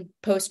protein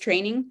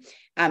post-training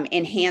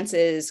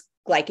enhances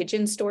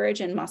glycogen storage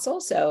in muscle.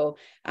 So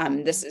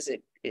this is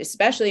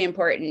especially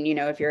important,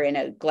 if you're in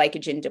a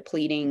glycogen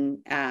depleting,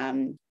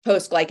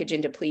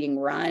 post-glycogen depleting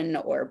run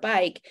or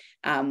bike,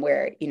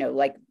 where,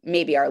 like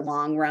maybe our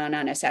long run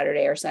on a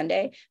Saturday or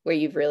Sunday, where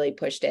you've really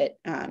pushed it,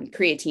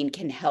 creatine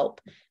can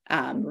help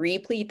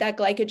replete that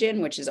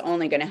glycogen, which is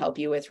only going to help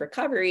you with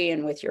recovery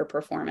and with your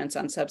performance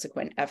on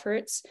subsequent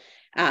efforts.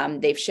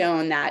 They've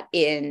shown that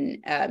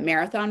in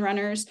marathon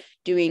runners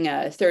doing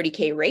a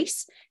 30K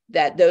race,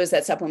 that those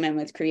that supplement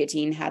with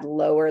creatine had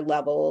lower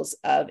levels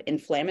of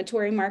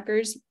inflammatory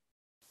markers,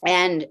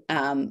 and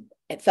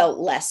it felt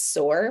less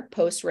sore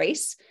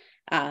post-race.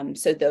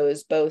 So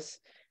those both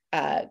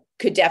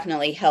could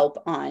definitely help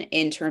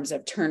in terms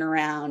of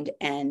turnaround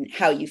and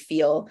how you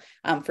feel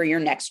for your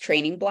next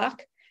training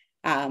block.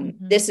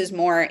 This is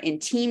more in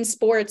team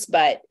sports,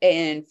 but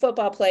in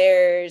football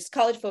players,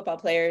 college football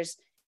players,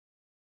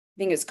 I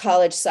think it's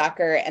college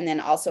soccer, and then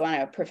also on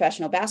a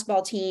professional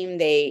basketball team,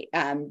 they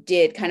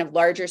did kind of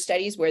larger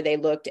studies where they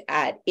looked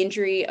at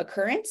injury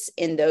occurrence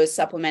in those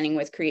supplementing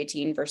with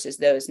creatine versus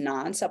those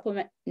not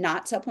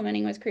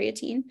supplementing with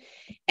creatine.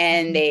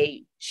 And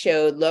they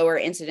showed lower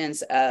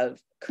incidence of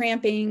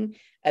cramping,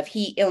 of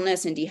heat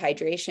illness and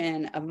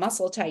dehydration, of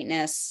muscle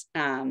tightness,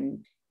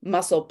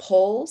 muscle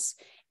pulls,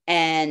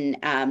 and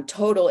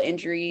total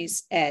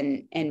injuries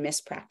and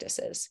missed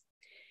practices.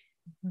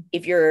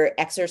 If you're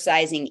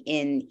exercising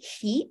in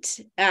heat,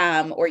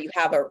 or you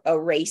have a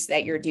race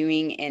that you're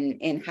doing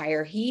in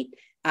higher heat,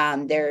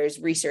 there's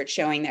research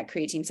showing that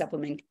creatine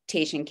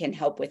supplementation can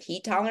help with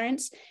heat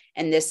tolerance.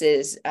 And this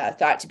is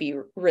thought to be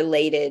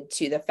related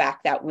to the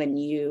fact that when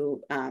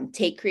you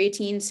take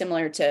creatine,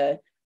 similar to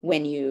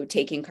when you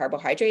take in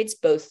carbohydrates,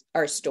 both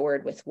are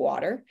stored with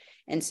water.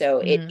 And so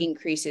it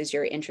increases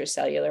your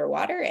intracellular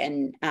water.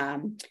 And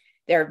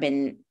there have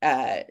been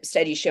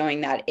studies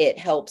showing that it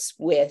helps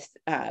with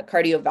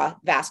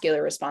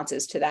cardiovascular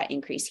responses to that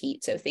increased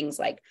heat. So things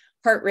like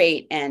heart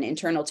rate and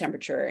internal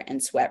temperature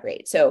and sweat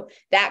rate. So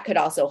that could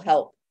also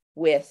help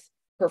with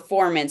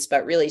performance,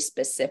 but really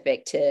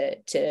specific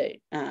to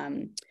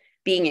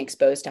being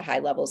exposed to high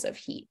levels of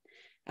heat.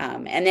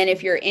 And then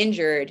if you're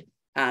injured,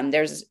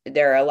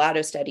 there are a lot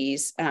of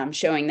studies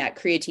showing that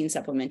creatine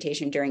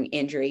supplementation during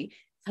injury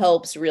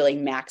helps really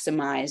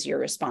maximize your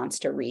response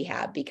to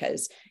rehab,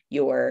 because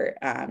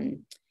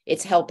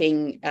it's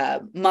helping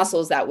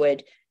muscles that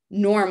would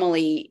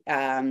normally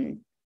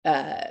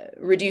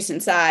reduce in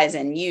size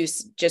and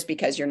use just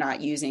because you're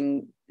not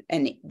using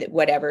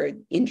whatever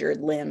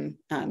injured limb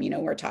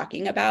we're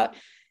talking about.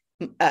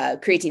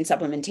 Creatine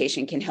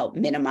supplementation can help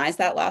minimize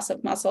that loss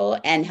of muscle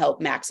and help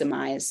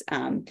maximize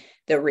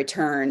the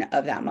return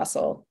of that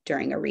muscle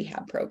during a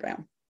rehab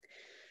program.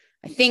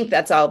 I think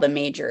that's all the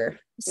major.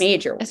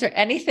 Is there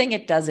anything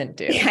it doesn't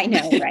do? I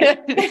know, right?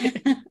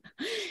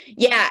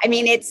 Yeah, I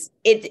mean, it's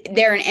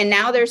there, and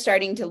now they're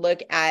starting to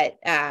look at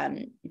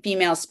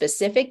female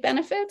specific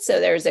benefits.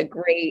 So there's a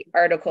great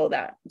article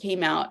that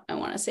came out, I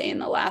want to say in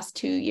the last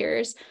 2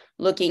 years,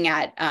 looking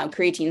at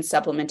creatine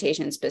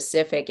supplementation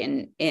specific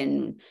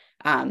in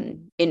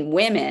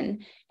women.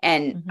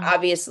 And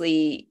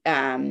obviously,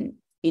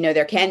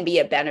 there can be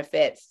a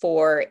benefit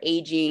for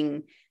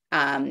aging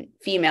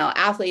female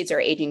athletes or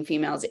aging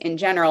females in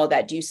general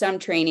that do some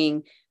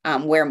training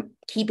where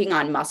keeping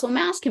on muscle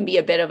mass can be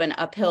a bit of an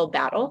uphill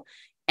battle,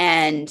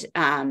 and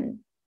adding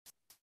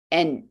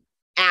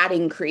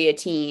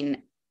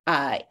creatine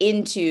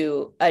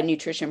into a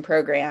nutrition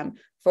program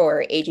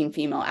for aging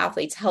female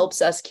athletes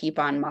helps us keep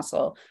on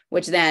muscle,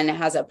 which then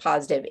has a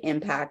positive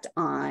impact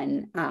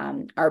on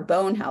our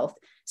bone health.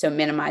 So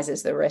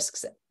minimizes the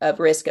risk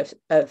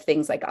of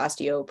things like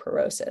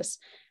osteoporosis.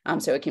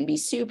 So it can be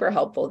super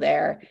helpful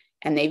there.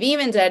 And they've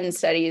even done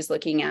studies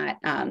looking at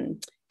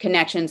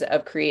connections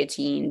of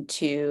creatine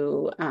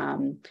to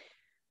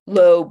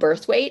low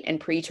birth weight and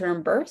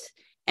preterm birth.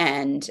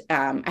 And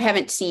I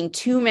haven't seen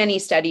too many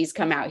studies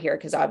come out here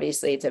because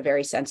obviously it's a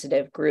very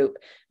sensitive group.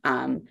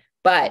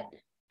 But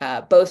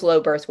both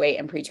low birth weight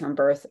and preterm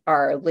birth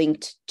are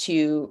linked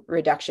to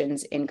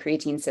reductions in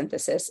creatine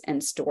synthesis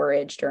and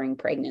storage during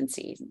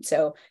pregnancy.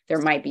 So there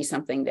might be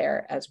something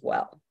there as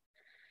well.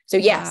 So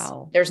yes,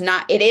 Wow.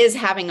 it is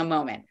having a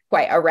moment,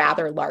 quite a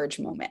rather large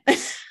moment.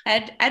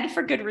 and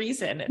for good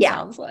reason, it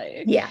sounds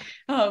like. Yeah.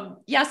 So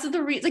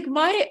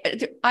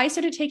I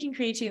started taking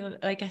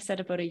creatine, like I said,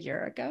 about a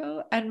year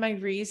ago. And my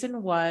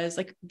reason was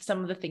like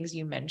some of the things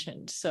you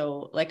mentioned.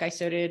 So like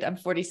I'm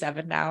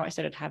 47 now. I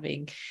started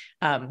having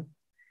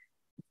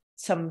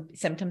some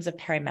symptoms of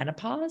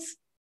perimenopause.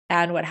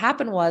 And what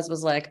happened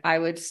was like, I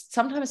would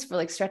sometimes for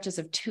like stretches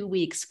of 2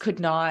 weeks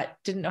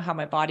didn't know how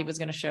my body was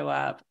going to show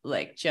up.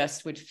 Like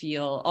just would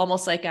feel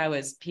almost like I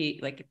was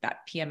like that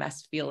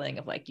PMS feeling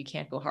of like, you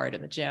can't go hard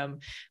in the gym,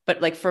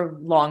 but like for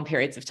long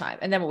periods of time.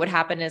 And then what would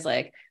happen is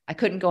like, I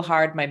couldn't go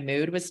hard. My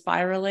mood was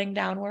spiraling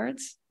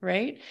downwards.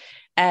 Right.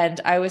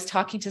 And I was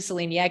talking to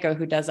Celine Yeager,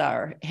 who does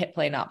our Hit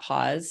Play Not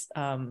Pause,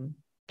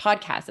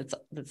 podcast.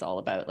 That's all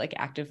about like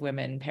active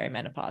women,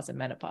 perimenopause and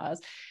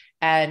menopause.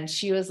 And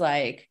she was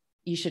like,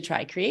 you should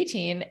try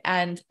creatine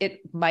and it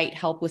might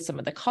help with some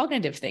of the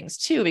cognitive things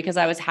too, because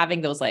I was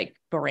having those like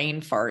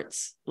brain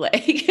farts,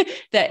 like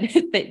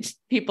that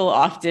people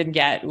often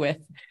get with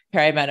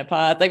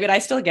perimenopause. Like, but I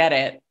still get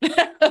it,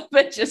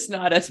 but just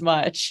not as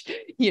much,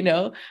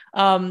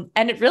 and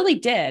it really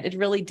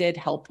did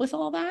help with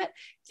all that.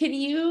 Can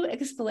you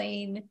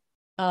explain,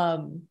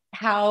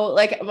 how,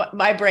 like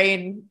my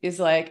brain is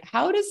like,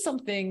 how does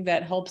something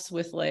that helps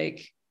with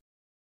like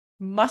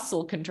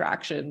muscle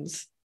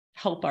contractions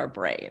help our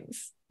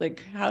brains?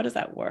 Like, how does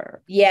that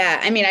work? Yeah.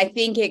 I mean, I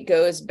think it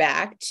goes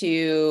back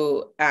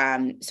to,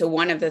 so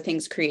one of the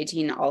things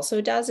creatine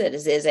also does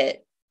is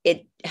it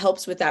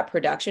helps with that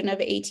production of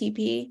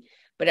ATP,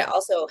 but it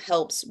also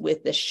helps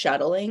with the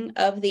shuttling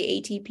of the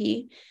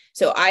ATP.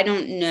 So I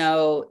don't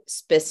know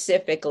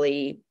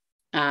specifically,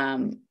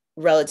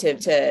 relative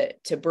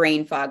to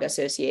brain fog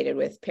associated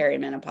with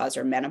perimenopause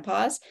or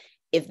menopause,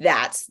 if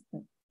that's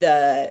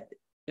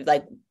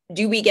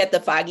do we get the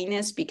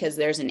fogginess because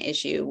there's an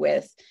issue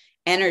with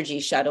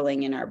energy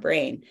shuttling in our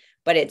brain?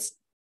 But it's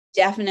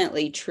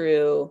definitely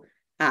true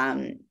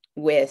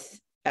with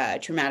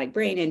traumatic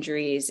brain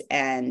injuries.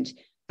 And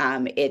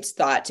it's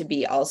thought to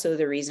be also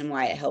the reason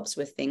why it helps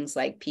with things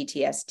like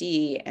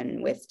PTSD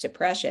and with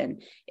depression,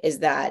 is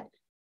that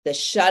the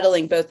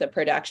shuttling, both the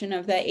production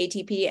of that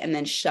ATP and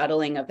then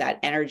shuttling of that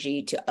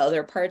energy to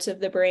other parts of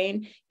the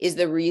brain, is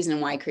the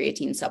reason why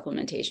creatine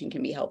supplementation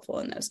can be helpful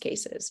in those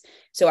cases.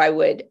 So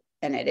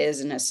and it is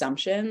an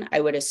assumption,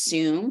 I would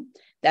assume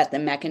that the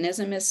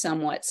mechanism is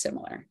somewhat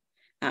similar,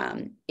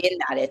 in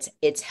that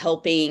it's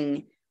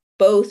helping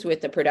both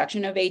with the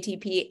production of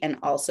ATP and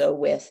also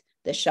with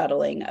the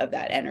shuttling of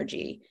that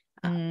energy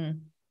to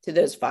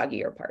those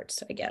foggier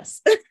parts, I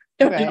guess.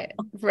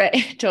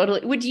 Right.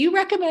 Totally. Would you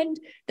recommend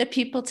that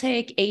people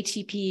take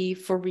ATP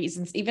for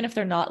reasons, even if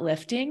they're not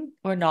lifting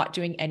or not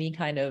doing any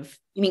kind of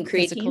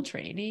physical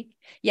training?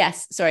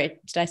 Yes. Sorry.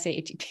 Did I say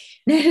ATP?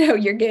 No,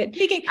 you're good.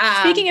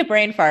 Speaking of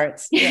brain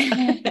farts.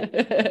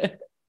 Yeah.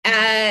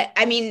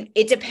 I mean,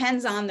 it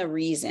depends on the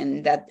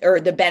reason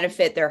or the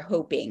benefit they're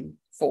hoping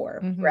for,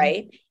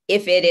 right?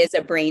 If it is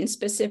a brain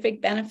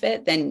specific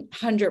benefit, then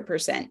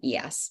 100%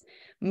 yes.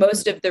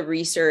 Most of the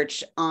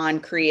research on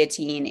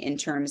creatine in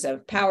terms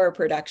of power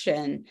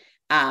production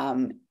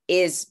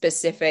is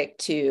specific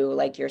to,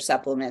 like your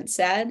supplement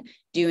said,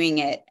 doing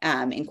it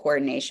in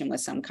coordination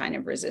with some kind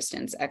of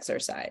resistance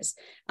exercise.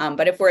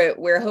 But if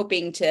we're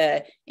hoping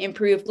to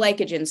improve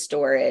glycogen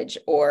storage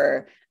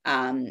or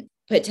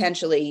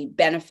potentially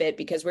benefit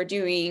because we're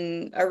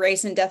doing a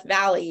race in Death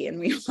Valley and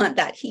we want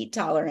that heat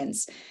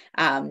tolerance,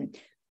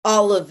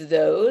 all of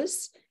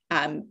those,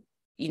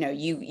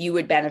 you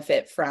would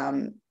benefit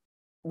from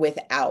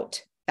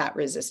without that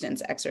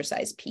resistance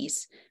exercise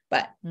piece.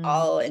 But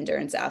all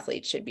endurance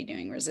athletes should be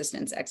doing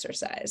resistance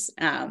exercise.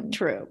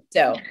 True.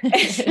 So,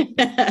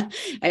 I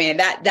mean,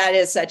 that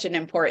is such an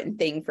important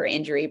thing for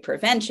injury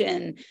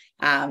prevention,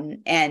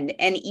 and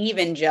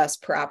even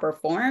just proper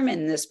form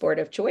in the sport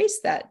of choice,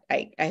 that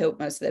I hope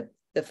most of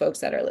the folks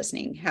that are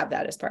listening have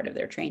that as part of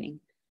their training.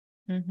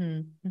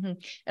 And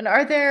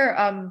are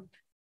there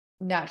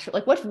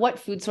natural, like what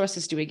food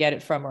sources do we get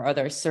it from? Or are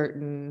there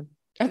certain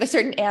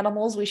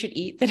animals we should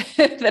eat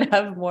that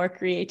have more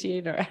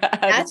creatine? Or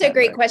that's a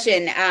great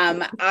question.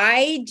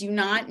 I do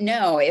not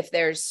know if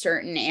there's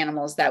certain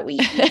animals that we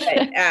eat.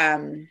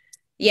 But,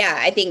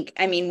 yeah,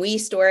 I mean, we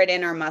store it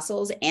in our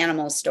muscles.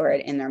 Animals store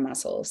it in their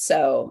muscles.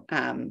 So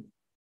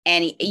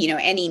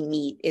any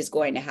meat is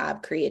going to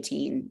have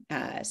creatine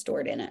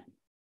stored in it.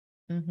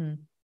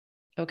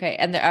 Okay.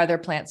 And are there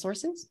plant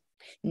sources?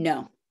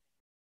 No.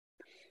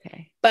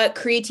 Okay. But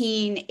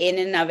creatine in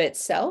and of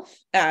itself,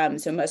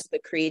 so most of the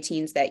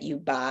creatines that you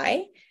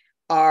buy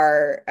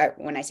are,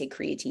 when I say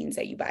creatines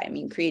that you buy, I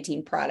mean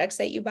creatine products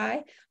that you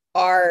buy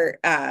are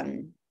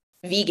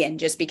vegan,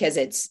 just because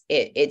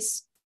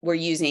we're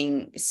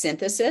using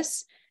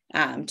synthesis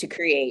to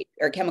create,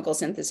 or chemical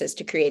synthesis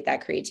to create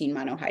that creatine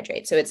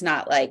monohydrate. So it's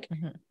not like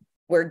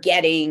we're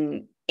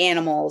getting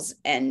animals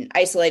and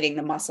isolating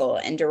the muscle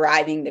and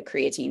deriving the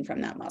creatine from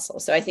that muscle.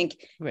 So I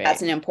think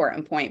that's an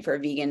important point for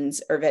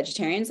vegans or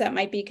vegetarians that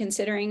might be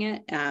considering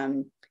it.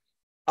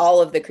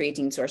 All of the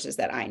creatine sources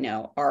that I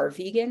know are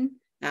vegan.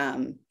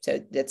 So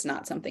that's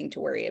not something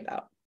to worry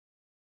about.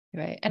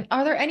 Right. And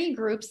are there any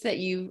groups that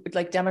you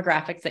like,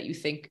 demographics that you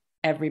think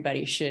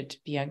everybody should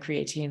be on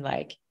creatine,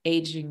 like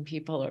aging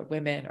people or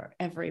women or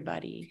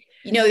everybody?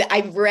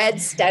 I've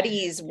read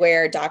studies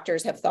where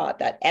doctors have thought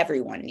that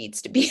everyone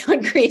needs to be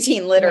on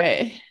creatine,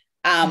 literally.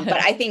 Right.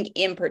 But I think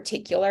in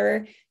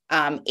particular,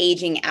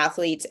 aging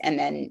athletes, and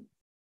then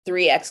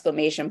 3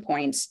 exclamation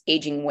points,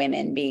 aging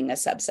women being a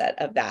subset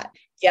of that,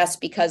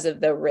 just because of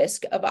the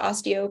risk of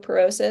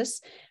osteoporosis.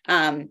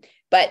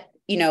 But,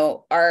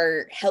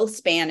 our health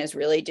span is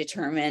really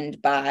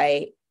determined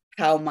by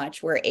how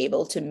much we're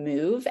able to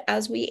move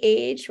as we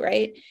age,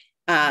 right?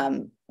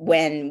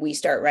 When we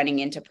start running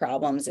into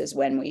problems is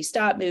when we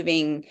stop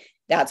moving.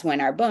 That's when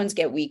our bones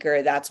get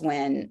weaker. That's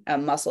when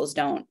muscles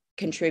don't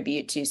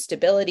contribute to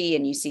stability.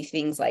 And you see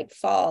things like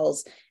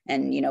falls,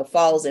 and,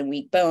 falls and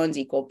weak bones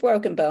equal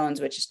broken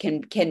bones, which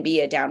can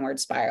be a downward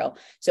spiral.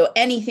 So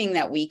anything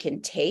that we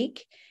can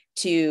take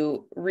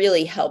to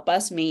really help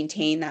us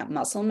maintain that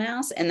muscle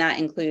mass, and that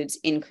includes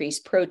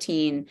increased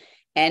protein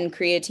and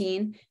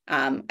creatine,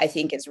 I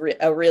think is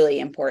a really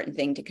important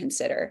thing to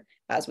consider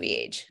as we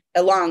age,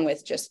 along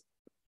with just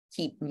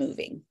keep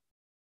moving.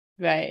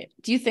 Right.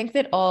 Do you think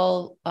that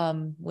all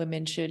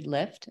women should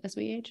lift as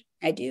we age?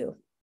 I do.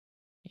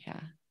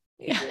 Yeah.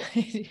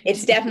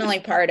 It's definitely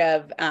part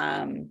of,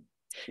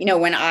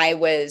 when I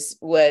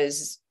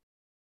was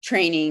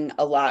training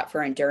a lot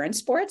for endurance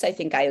sports, I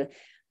think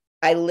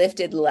I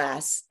lifted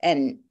less,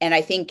 and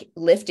I think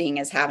lifting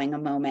is having a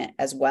moment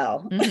as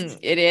well.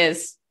 It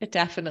is. It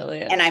definitely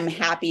is. And I'm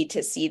happy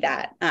to see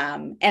that.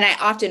 And I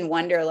often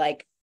wonder,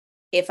 like,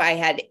 if I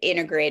had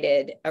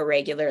integrated a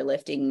regular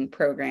lifting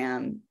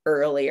program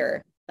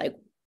earlier, like,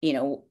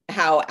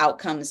 how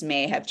outcomes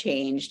may have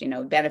changed,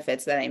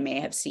 benefits that I may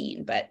have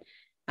seen. But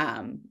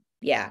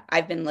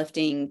I've been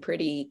lifting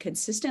pretty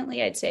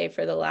consistently, I'd say,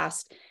 for the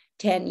last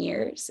 10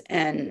 years.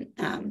 And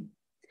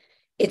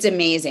it's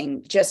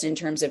amazing just in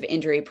terms of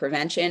injury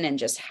prevention and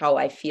just how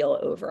I feel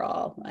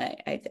overall.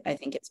 I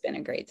think it's been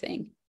a great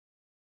thing.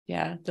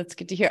 Yeah, that's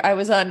good to hear. I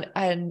was on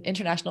an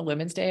International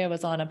Women's Day. I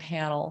was on a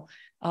panel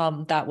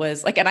that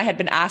was like, and I had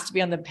been asked to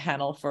be on the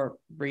panel for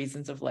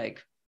reasons of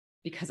like,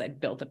 because I'd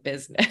built a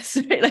business,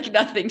 right? Like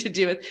nothing to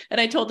do with,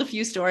 and I told a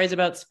few stories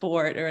about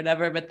sport or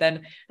whatever, but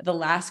then the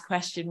last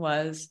question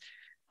was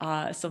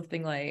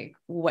something like,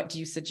 what do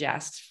you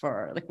suggest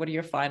for, like, what are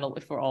your final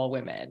for all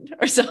women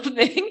or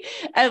something?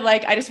 And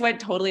like, I just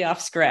went totally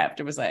off script.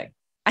 It was like,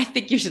 I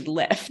think you should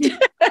lift.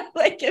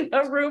 Like, and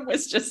the room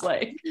was just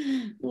like,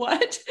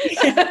 what?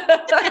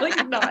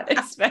 Like not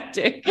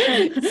expecting.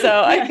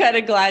 So I'm kind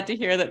of glad to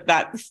hear that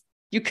that's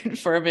you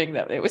confirming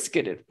that it was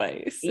good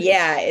advice.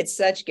 Yeah, it's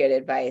such good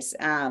advice.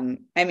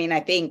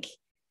 I think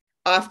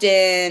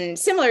often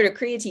similar to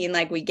creatine,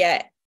 like we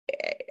get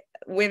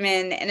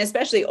women, and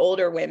especially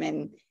older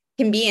women,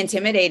 can be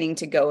intimidating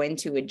to go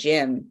into a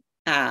gym.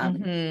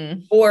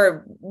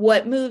 Or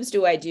what moves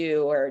do I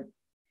do? Or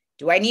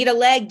do I need a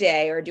leg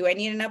day, or do I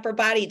need an upper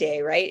body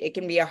day? Right. It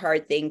can be a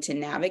hard thing to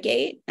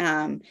navigate.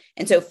 And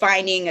so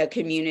finding a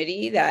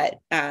community that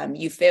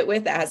you fit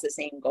with that has the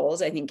same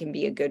goals, I think can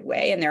be a good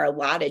way. And there are a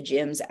lot of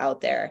gyms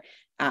out there,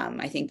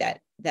 I think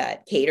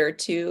that cater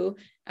to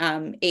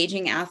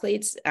aging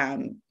athletes.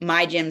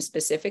 My gym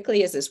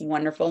specifically is this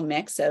wonderful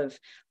mix of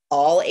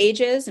all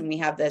ages. And we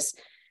have this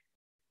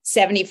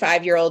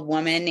 75-year-old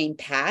woman named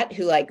Pat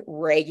who like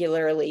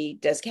regularly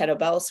does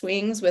kettlebell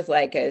swings with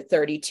like a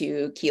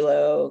 32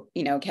 kilo,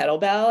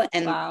 kettlebell.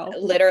 And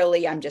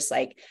literally I'm just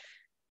like,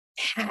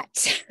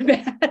 Pat,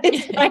 that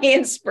is my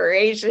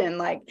inspiration.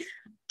 Like,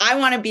 I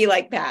want to be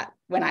like Pat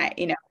when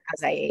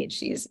as I age.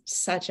 She's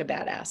such a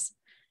badass.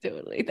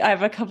 Totally.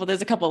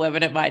 There's a couple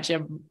women at my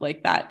gym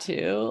like that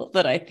too,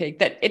 that I think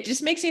that it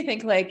just makes me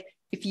think like,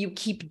 if you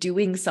keep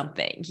doing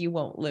something, you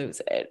won't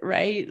lose it,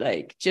 right?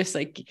 Like, just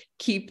like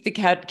keep the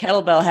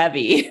kettlebell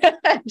heavy,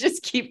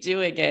 just keep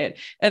doing it.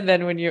 And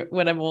then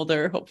when I'm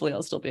older, hopefully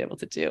I'll still be able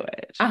to do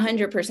it.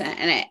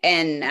 100%.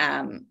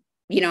 And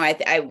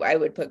I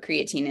would put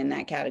creatine in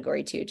that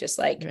category too. Just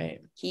like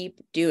keep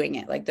doing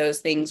it. Like those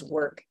things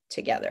work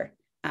together.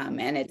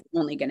 And it's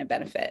only going to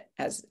benefit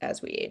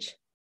as we age.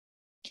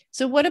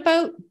 So what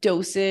about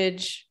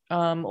dosage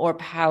or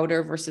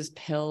powder versus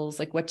pills?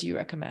 Like, what do you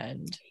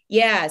recommend?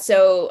 Yeah.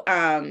 So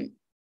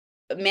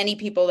many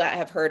people that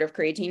have heard of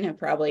creatine have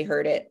probably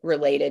heard it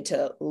related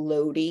to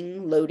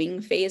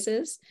loading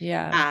phases.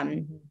 Yeah.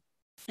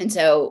 And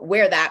so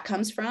where that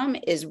comes from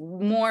is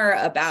more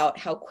about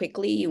how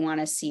quickly you want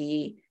to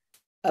see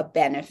a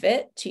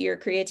benefit to your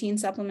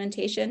creatine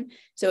supplementation.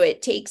 So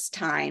it takes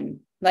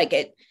time.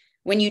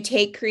 When you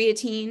take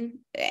creatine,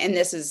 and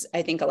this is,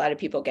 I think a lot of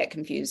people get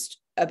confused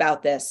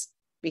about this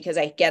because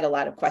I get a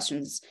lot of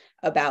questions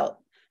about,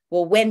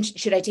 well, when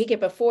should I take it,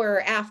 before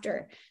or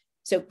after?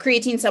 So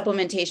creatine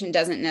supplementation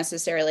doesn't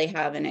necessarily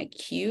have an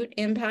acute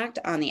impact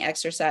on the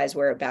exercise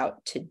we're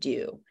about to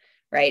do,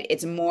 right?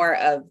 It's more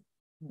of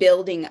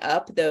building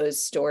up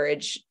those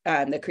storage,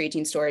 the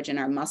creatine storage in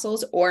our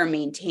muscles, or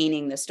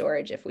maintaining the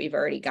storage if we've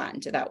already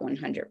gotten to that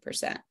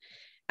 100%.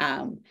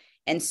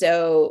 And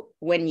so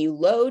when you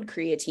load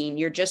creatine,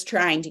 you're just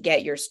trying to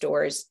get your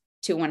stores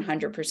to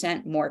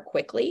 100% more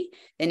quickly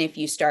than if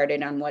you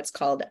started on what's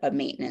called a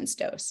maintenance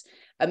dose.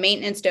 A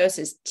maintenance dose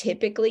is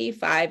typically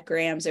 5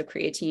 grams of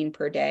creatine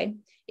per day.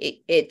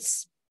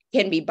 It's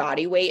can be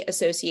body weight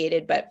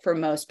associated, but for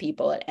most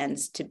people, it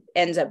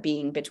ends up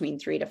being between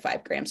 3 to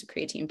 5 grams of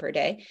creatine per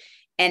day.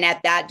 And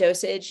at that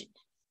dosage,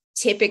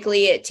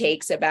 typically it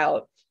takes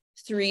about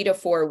 3 to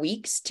 4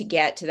 weeks to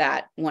get to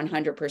that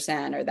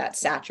 100% or that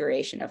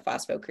saturation of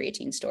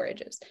phosphocreatine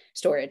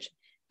storage.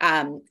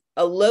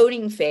 A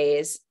loading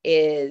phase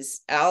is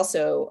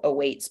also a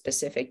weight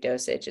specific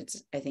dosage.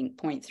 It's, I think,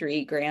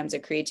 0.3 grams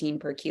of creatine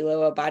per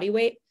kilo of body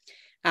weight.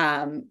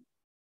 And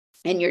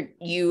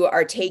you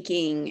are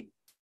taking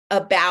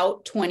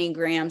about 20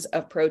 grams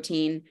of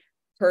protein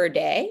per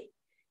day.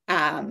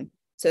 So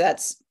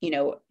that's,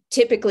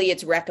 typically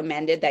it's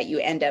recommended that you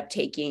end up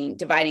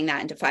dividing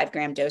that into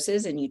 5-gram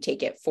doses, and you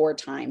take it 4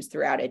 times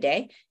throughout a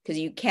day, because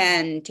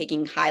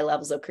taking high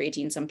levels of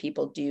creatine, some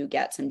people do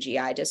get some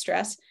GI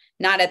distress,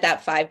 not at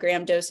that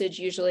 5-gram dosage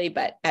usually,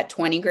 but at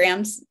 20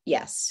 grams,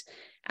 yes.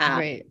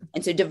 Right.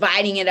 And so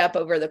dividing it up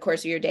over the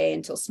course of your day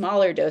into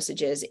smaller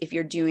dosages, if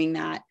you're doing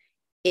that,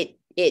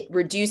 it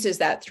reduces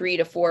that 3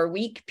 to 4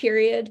 week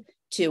period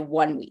to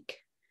 1 week.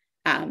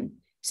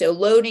 So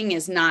loading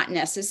is not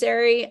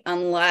necessary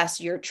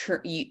unless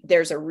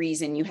there's a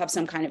reason, you have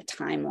some kind of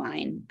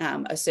timeline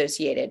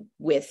associated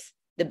with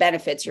the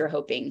benefits you're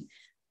hoping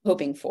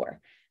for.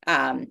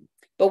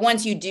 But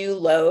once you do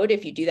load,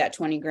 if you do that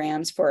 20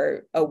 grams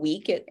for a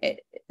week,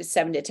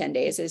 7 to 10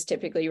 days is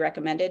typically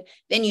recommended.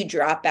 Then you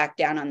drop back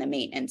down on the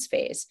maintenance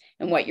phase.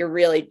 And what you're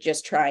really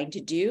just trying to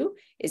do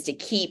is to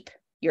keep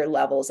your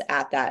levels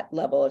at that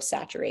level of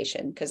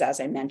saturation. Because as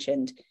I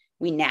mentioned,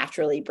 we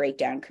naturally break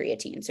down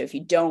creatine. So if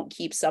you don't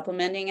keep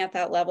supplementing at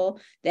that level,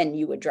 then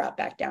you would drop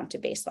back down to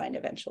baseline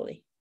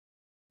eventually.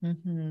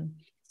 Mm-hmm.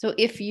 So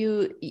if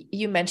you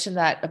mentioned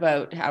that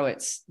about how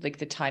it's like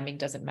the timing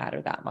doesn't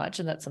matter that much.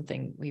 And that's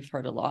something we've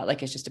heard a lot.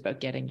 Like, it's just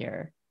about getting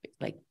your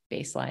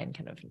baseline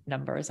kind of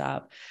numbers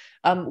up.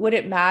 Would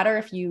it matter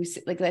if you,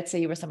 let's say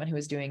you were someone who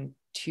was doing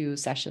 2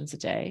 sessions a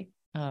day,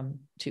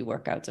 2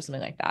 workouts or something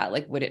like that?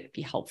 Like, would it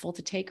be helpful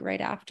to take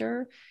right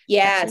after?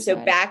 Yeah. exercise? So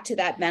back to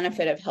that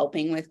benefit of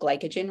helping with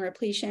glycogen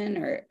repletion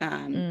or,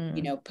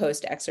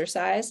 post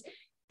exercise.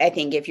 I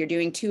think if you're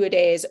doing 2 a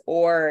days,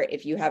 or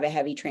if you have a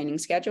heavy training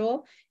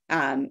schedule,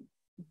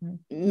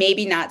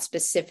 maybe not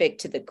specific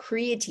to the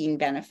creatine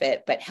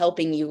benefit, but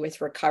helping you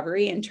with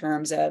recovery in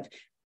terms of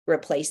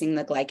replacing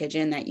the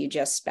glycogen that you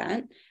just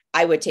spent,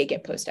 I would take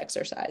it post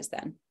exercise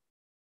then.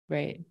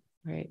 Right.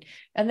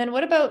 And then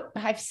what about,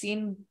 I've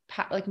seen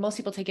most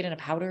people take it in a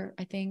powder,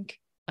 I think.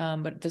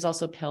 But there's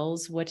also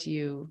pills. What do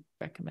you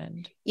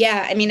recommend?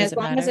 Yeah. I mean, as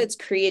long as it's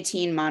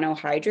creatine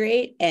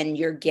monohydrate and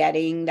you're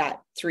getting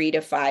that 3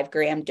 to 5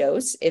 gram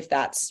dose, if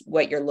that's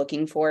what you're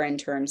looking for in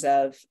terms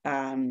of,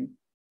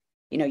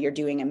 you're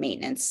doing a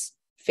maintenance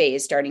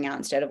phase starting out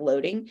instead of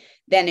loading,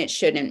 then it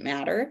shouldn't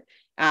matter.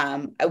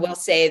 I will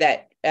say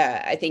that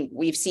I think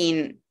we've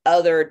seen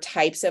other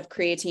types of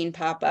creatine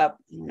pop up.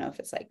 I don't know if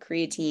it's like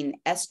creatine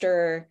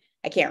ester.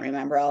 I can't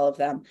remember all of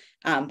them.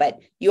 But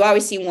you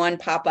always see one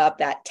pop up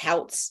that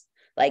touts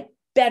like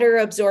better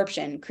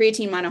absorption.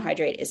 Creatine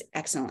monohydrate is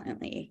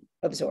excellently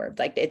absorbed.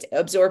 Like, its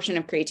absorption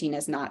of creatine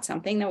is not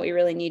something that we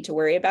really need to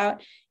worry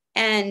about.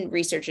 And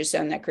research has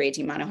shown that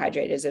creatine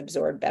monohydrate is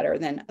absorbed better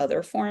than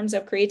other forms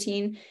of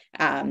creatine.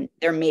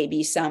 There may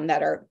be some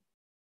that are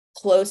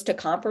close to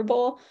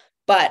comparable,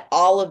 but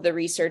all of the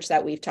research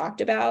that we've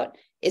talked about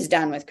is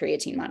done with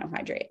creatine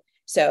monohydrate.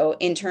 So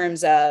in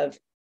terms of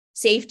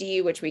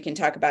safety, which we can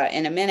talk about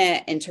in a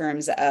minute, in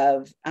terms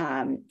of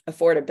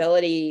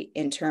affordability,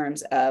 in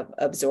terms of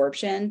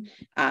absorption,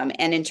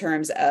 and in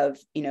terms of,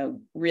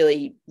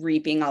 really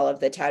reaping all of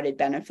the touted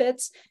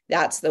benefits,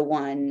 that's the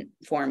one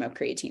form of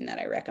creatine that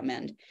I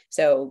recommend.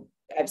 So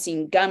I've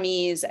seen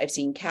gummies, I've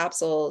seen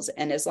capsules,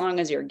 and as long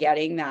as you're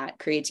getting that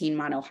creatine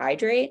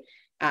monohydrate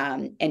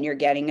and you're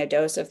getting a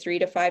dose of 3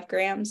 to 5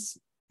 grams,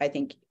 I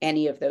think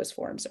any of those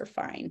forms are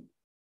fine.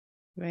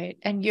 Right.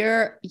 And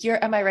you're,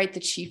 am I right,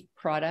 the chief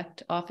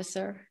product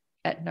officer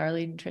at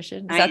Gnarly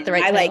Nutrition? Is that the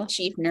right title? I like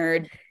chief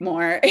nerd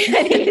more. I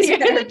think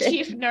you're the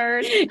chief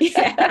nerd.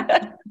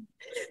 Yeah.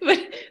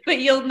 but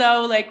you'll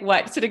know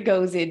what sort of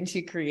goes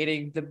into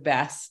creating the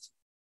best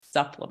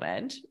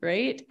supplement,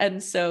 right?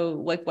 And so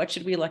what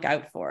should we look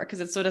out for? Because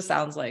it sort of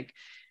sounds like,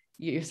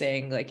 you're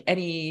saying like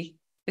any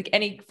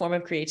form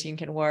of creatine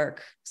can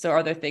work. So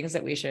are there things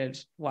that we should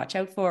watch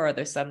out for? Are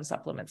there some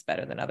supplements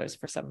better than others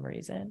for some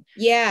reason?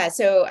 Yeah.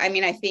 So, I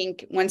mean, I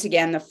think once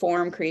again, the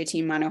form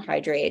creatine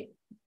monohydrate,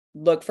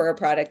 look for a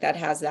product that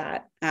has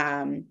that.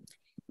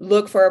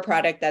 Look for a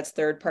product that's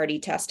third-party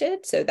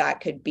tested. So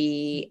that could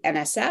be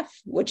NSF,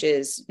 which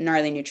is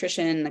Gnarly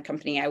Nutrition, the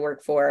company I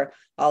work for.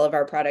 All of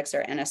our products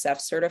are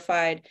NSF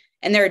certified.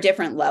 And there are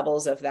different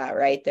levels of that,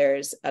 right?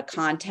 There's a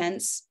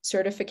contents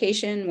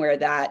certification where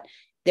that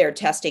they're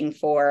testing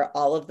for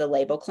all of the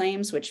label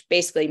claims, which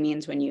basically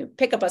means when you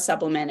pick up a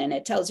supplement and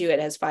it tells you it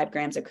has 5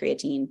 grams of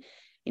creatine,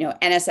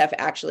 NSF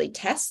actually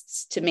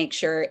tests to make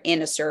sure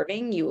in a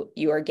serving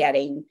you are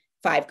getting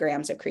 5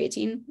 grams of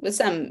creatine with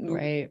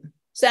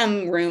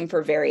some room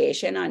for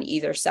variation on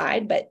either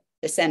side, but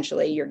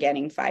essentially you're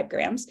getting 5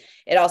 grams.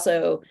 It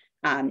also,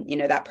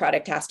 that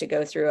product has to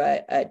go through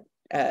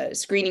a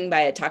screening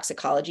by a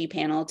toxicology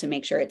panel to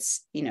make sure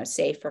it's,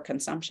 safe for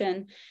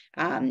consumption.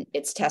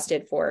 It's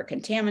tested for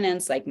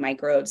contaminants like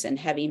microbes and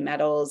heavy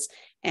metals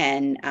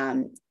and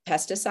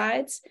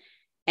pesticides.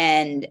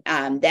 And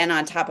then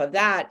on top of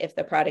that, if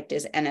the product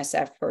is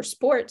NSF for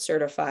sport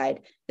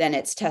certified, then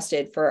it's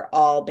tested for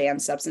all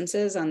banned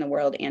substances on the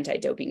World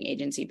Anti-Doping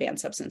Agency banned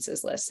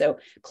substances list. So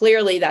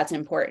clearly that's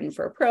important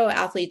for pro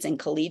athletes and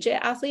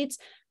collegiate athletes,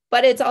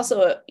 but it's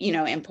also,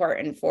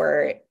 important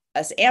for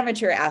us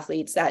amateur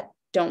athletes that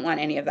don't want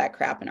any of that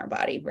crap in our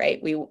body,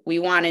 right? We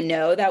want to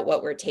know that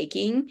what we're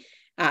taking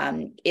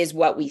is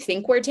what we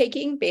think we're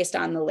taking based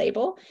on the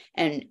label,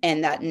 and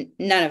that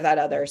none of that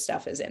other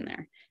stuff is in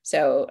there.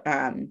 So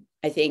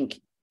I think,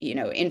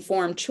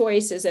 Informed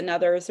Choice is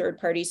another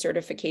third-party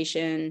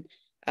certification.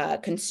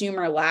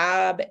 Consumer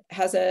Lab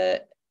has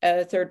a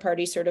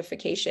third-party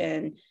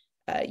certification,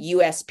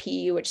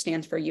 USP, which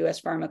stands for US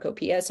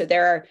Pharmacopoeia. So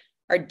there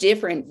are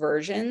different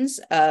versions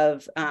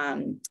of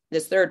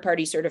this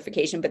third-party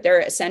certification, but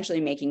they're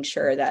essentially making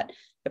sure that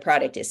the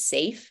product is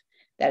safe,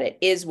 that it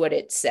is what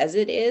it says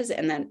it is,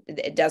 and that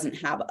it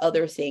doesn't have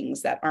other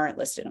things that aren't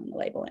listed on the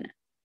label in it.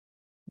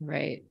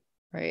 Right.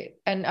 Right.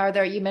 And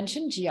you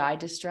mentioned GI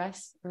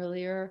distress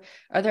earlier.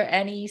 Are there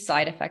any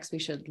side effects we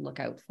should look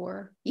out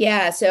for?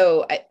 Yeah.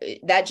 So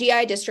that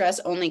GI distress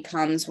only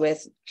comes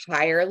with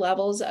higher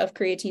levels of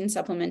creatine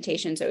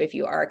supplementation. So if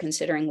you are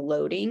considering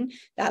loading,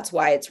 that's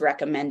why it's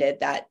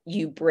recommended that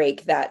you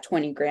break that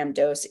 20-gram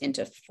dose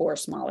into 4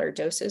 smaller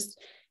doses,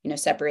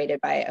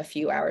 separated by a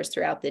few hours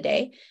throughout the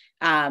day.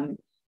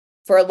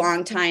 For a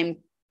long time,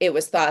 it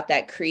was thought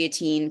that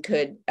creatine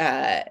could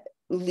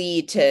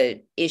lead to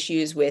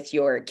issues with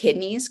your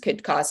kidneys,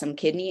 could cause some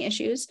kidney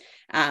issues.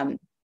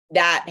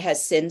 That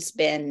has since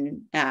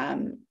been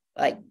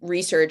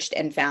researched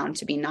and found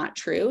to be not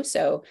true.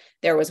 So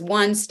there was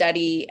one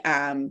study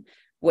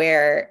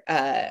where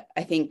I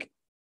think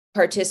a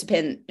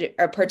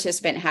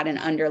participant had an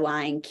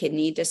underlying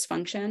kidney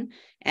dysfunction,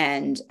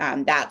 and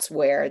that's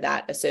where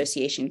that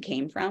association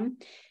came from.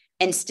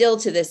 And still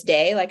to this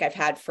day, I've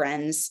had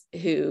friends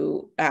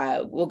who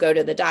will go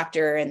to the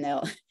doctor and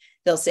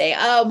they'll say,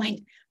 oh,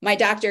 my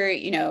doctor,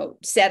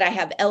 said I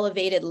have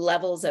elevated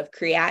levels of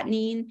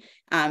creatinine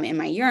in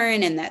my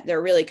urine, and that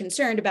they're really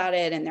concerned about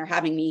it. And they're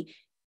having me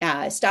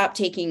stop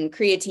taking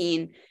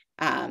creatine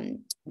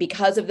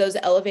because of those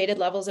elevated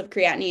levels of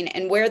creatinine.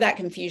 And where that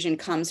confusion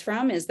comes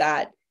from is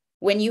that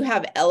when you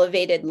have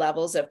elevated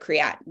levels of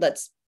creatinine,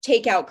 let's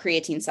take out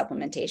creatine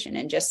supplementation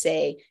and just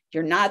say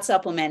you're not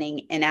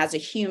supplementing, and as a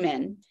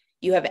human,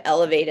 you have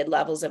elevated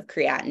levels of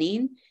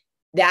creatinine,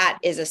 that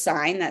is a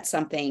sign that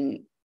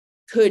something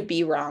could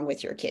be wrong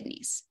with your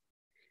kidneys.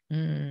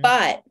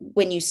 But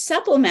when you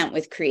supplement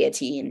with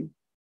creatine,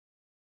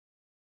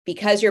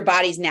 because your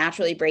body's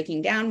naturally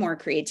breaking down more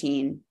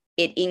creatine,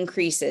 it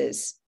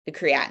increases the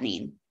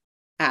creatinine.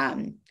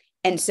 And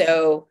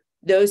so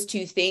those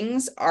two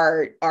things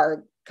are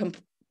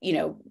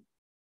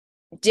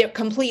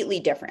completely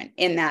different,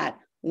 in that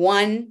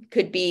one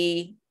could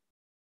be,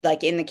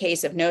 like in the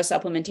case of no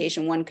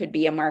supplementation, one could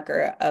be a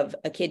marker of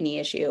a kidney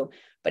issue.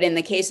 But in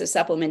the case of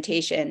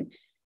supplementation,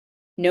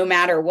 no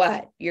matter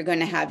what, you're going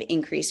to have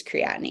increased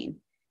creatinine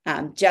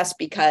just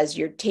because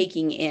you're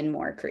taking in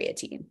more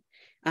creatine.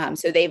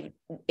 So they've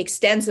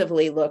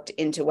extensively looked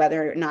into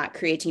whether or not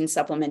creatine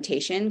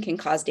supplementation can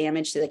cause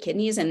damage to the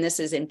kidneys. And this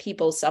is in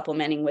people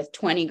supplementing with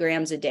 20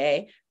 grams a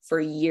day for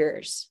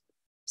years.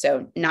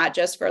 So not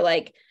just for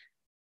a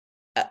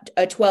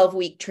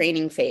 12-week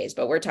training phase,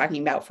 but we're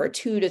talking about for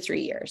 2 to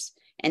 3 years,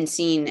 and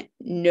seeing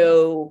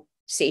no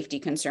safety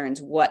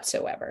concerns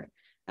whatsoever.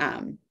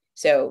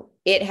 So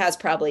it has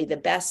probably the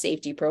best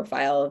safety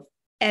profile of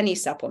any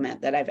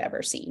supplement that I've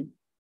ever seen.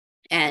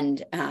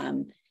 And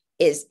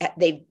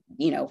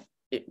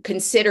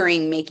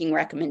considering making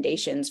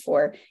recommendations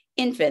for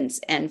infants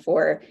and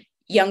for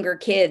younger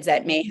kids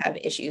that may have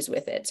issues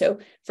with it. So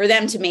for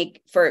them to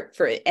make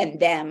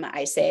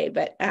I say,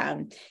 but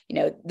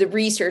the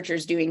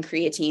researchers doing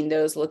creatine,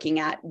 those looking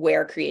at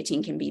where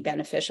creatine can be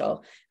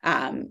beneficial,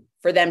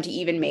 for them to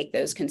even make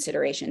those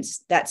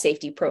considerations, that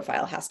safety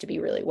profile has to be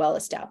really well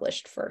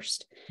established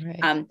first.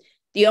 Right.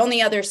 The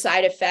only other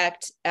side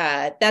effect,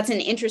 that's an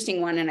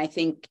interesting one, and I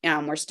think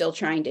we're still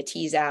trying to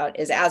tease out,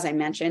 is, as I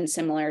mentioned,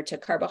 similar to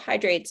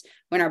carbohydrates,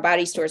 when our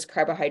body stores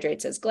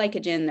carbohydrates as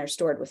glycogen, they're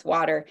stored with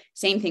water.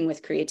 Same thing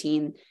with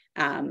creatine.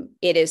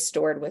 It is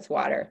stored with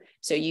water.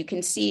 So you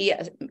can see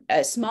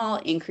a small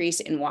increase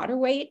in water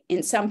weight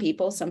in some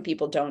people. Some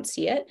people don't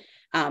see it.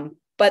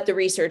 But the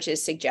research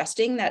is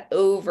suggesting that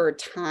over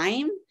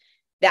time,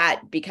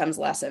 that becomes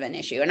less of an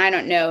issue. And I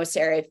don't know,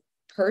 Sarah, if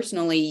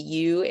personally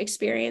you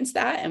experience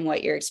that and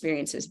what your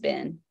experience has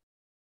been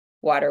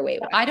water weight.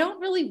 I don't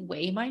really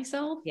weigh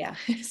myself. Yeah.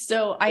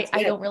 So I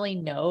don't really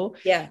know.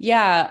 Yeah.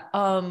 Yeah.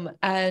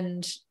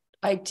 And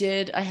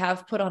I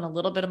have put on a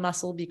little bit of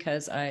muscle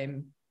because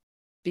I'm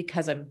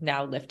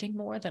now lifting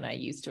more than I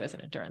used to as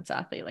an endurance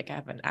athlete. Like I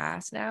have an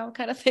ass now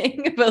kind of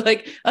thing, but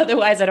like,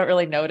 otherwise I don't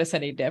really notice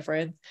any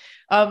difference.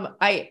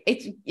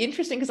 It's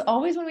interesting because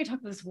always when we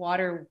talk about this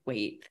water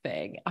weight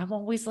thing, I'm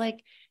always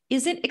like,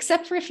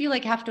 except for if you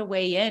like have to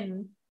weigh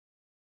in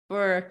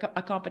for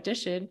a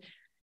competition,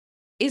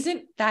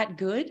 isn't that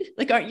good?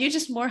 Like, aren't you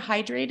just more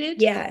hydrated?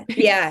 Yeah.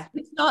 Yeah.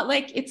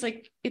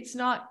 It's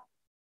not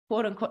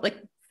quote unquote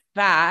like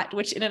fat,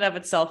 which in and of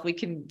itself, we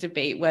can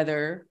debate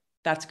whether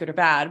that's good or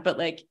bad, but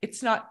like,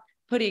 it's not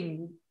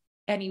putting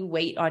any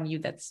weight on you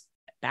that's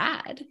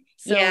bad.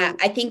 So yeah,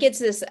 I think it's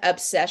this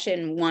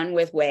obsession, one,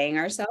 with weighing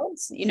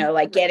ourselves,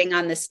 like getting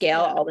on the scale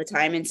all the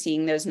time and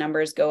seeing those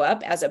numbers go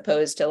up, as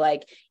opposed to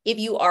like, if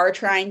you are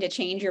trying to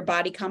change your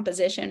body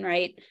composition,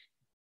 right,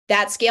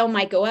 that scale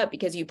might go up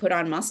because you put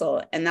on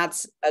muscle, and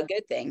that's a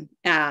good thing.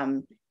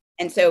 And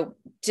so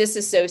just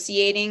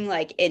associating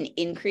like an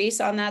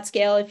increase on that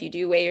scale, if you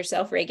do weigh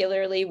yourself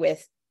regularly,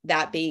 with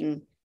that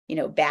being,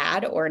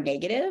 bad or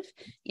negative,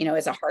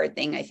 is a hard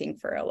thing, I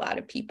think, for a lot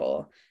of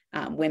people,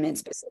 women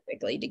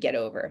specifically, to get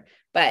over.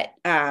 But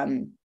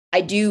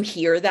I do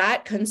hear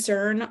that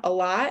concern a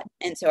lot.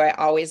 And so I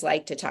always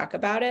like to talk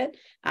about it.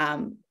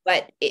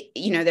 But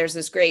there's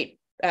this great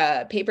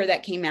paper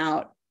that came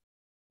out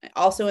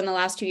also in the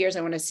last 2 years,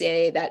 I want to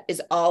say, that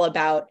is all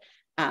about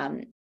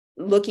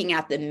looking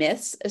at the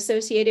myths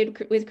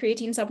associated with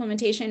creatine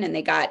supplementation. And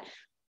they got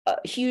a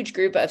huge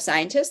group of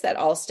scientists that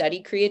all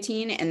study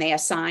creatine, and they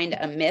assigned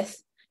a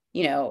myth,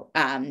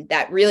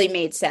 that really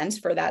made sense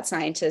for that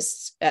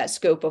scientist's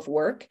scope of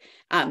work,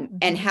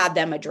 and had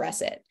them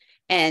address it.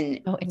 And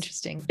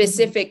interesting.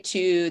 Specific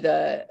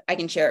to I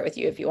can share it with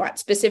you if you want,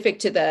 specific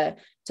to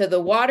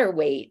the water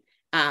weight,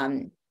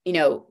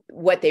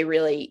 what they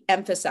really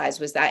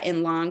emphasized was that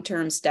in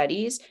long-term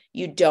studies,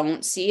 you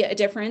don't see a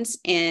difference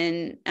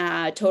in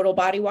total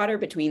body water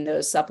between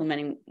those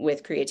supplementing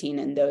with creatine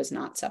and those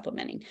not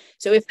supplementing.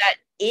 So if that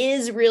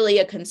is really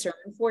a concern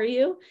for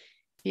you,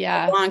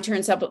 long-term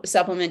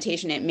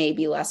supplementation, it may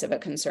be less of a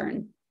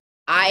concern.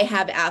 I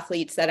have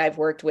athletes that I've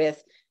worked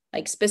with,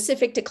 like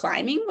specific to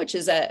climbing, which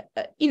is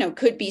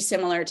could be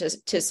similar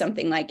to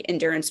something like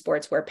endurance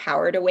sports, where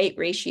power to weight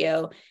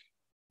ratio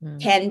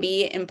can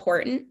be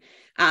important.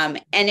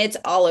 And it's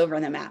all over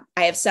the map.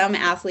 I have some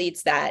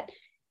athletes that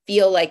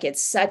feel like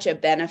it's such a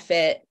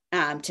benefit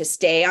to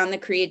stay on the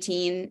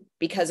creatine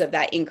because of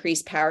that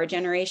increased power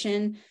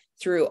generation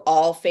through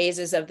all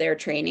phases of their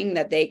training,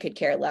 that they could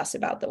care less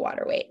about the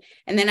water weight.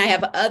 And then I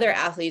have other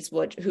athletes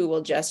who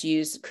will just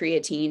use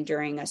creatine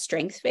during a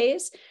strength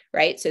phase,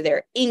 right? So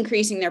they're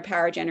increasing their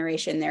power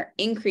generation, they're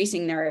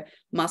increasing their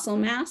muscle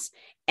mass,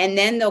 and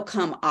then they'll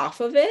come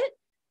off of it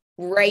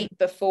right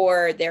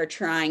before they're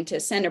trying to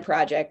send a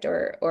project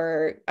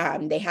or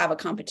they have a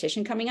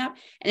competition coming up.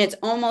 And it's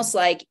almost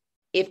like,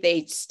 if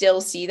they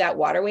still see that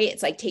water weight,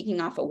 it's like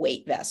taking off a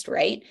weight vest,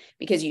 right?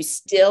 Because you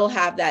still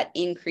have that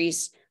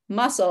increased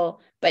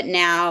muscle, but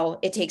now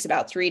it takes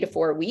about 3 to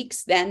 4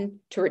 weeks then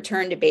to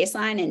return to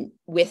baseline. And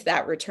with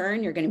that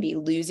return, you're going to be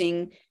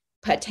losing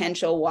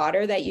potential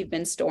water that you've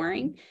been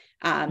storing.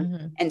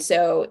 And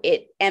so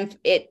it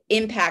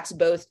impacts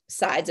both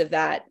sides of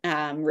that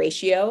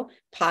ratio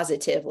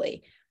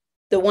positively.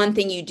 The one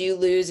thing you do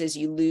lose is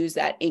you lose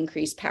that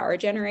increased power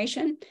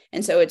generation.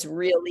 And so it's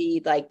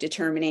really like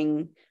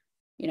determining,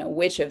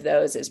 which of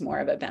those is more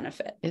of a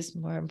benefit, is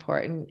more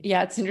important.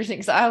 Yeah. It's interesting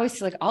because I always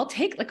feel like I'll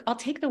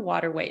take the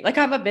water weight. Like,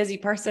 I'm a busy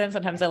person.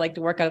 Sometimes I like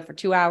to work out for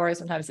 2 hours.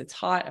 Sometimes it's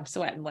hot, I'm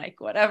sweating,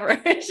 like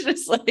whatever. It's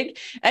just like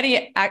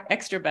any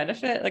extra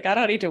benefit. Like, I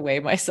don't need to weigh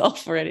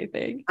myself for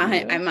anything.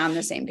 I'm on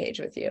the same page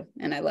with you.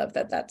 And I love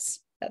that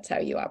that's how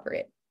you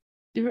operate.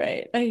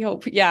 Right. I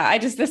hope. Yeah.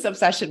 this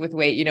obsession with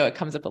weight, it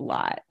comes up a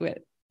lot with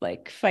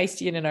like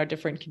feisty and in our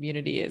different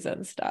communities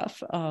and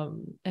stuff.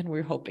 And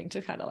we're hoping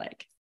to kind of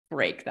like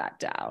break that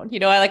down.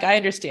 I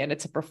understand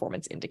it's a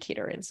performance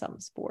indicator in some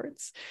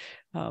sports.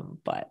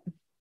 But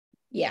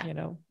yeah, we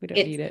don't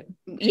need it.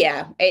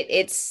 Yeah.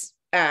 It's,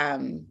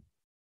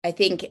 I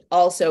think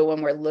also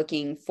when we're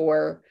looking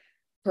for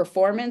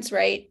performance,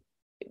 right,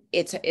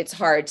 it's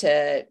hard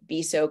to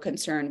be so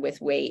concerned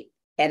with weight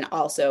and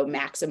also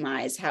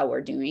maximize how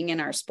we're doing in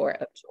our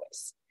sport of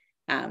choice.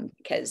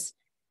 Because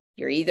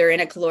you're either in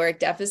a caloric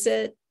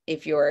deficit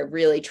if you're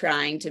really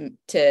trying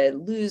to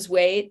lose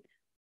weight,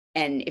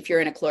 And if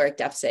you're in a caloric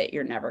deficit,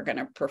 you're never going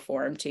to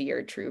perform to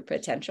your true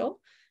potential.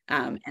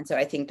 And so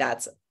I think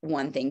that's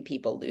one thing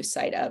people lose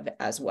sight of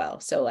as well.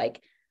 So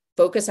like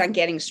focus on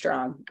getting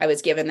strong. I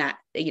was given that,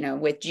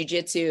 with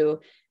jujitsu,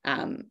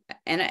 and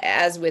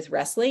as with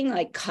wrestling,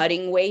 like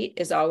cutting weight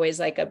is always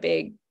like a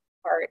big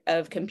part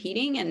of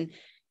competing. And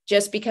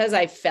just because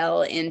I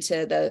fell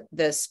into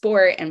the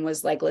sport and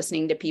was like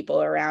listening to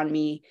people around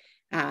me,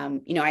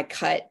 I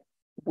cut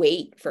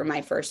weight for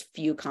my first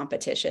few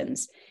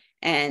competitions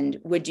and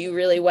would do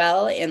really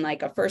well in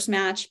like a first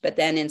match, but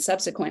then in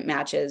subsequent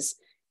matches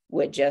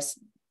would just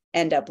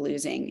end up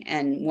losing.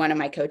 And one of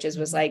my coaches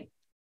was like,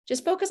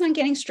 just focus on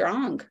getting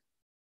strong.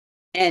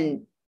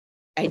 And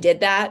I did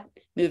that,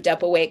 moved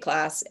up a weight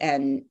class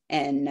and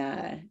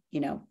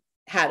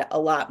had a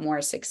lot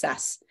more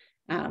success.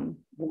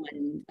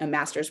 Won a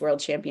Masters World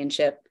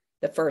Championship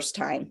the first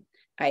time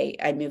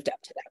I moved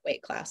up to that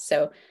weight class.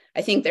 So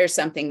I think there's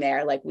something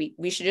there. Like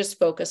we should just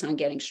focus on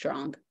getting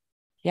strong.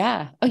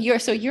 Yeah. Oh,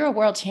 you're a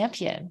world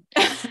champion.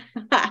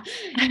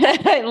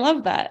 I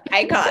love that.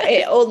 I got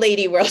it. Old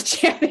lady world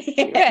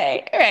champion.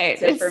 Right.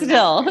 So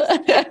still.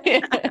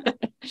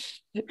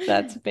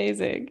 That's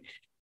amazing.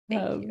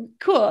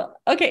 Cool.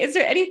 Okay. Is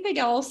there anything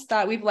else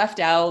that we've left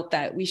out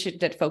that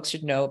folks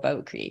should know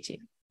about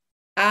creatine?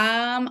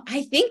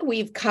 I think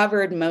we've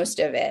covered most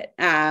of it.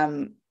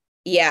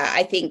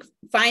 I think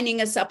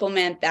finding a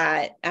supplement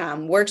that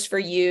works for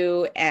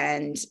you.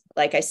 And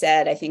like I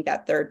said, I think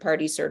that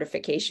third-party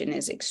certification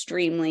is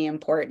extremely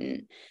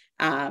important.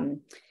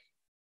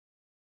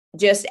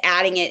 Just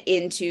adding it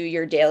into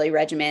your daily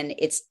regimen,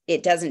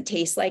 it doesn't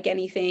taste like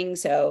anything.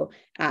 So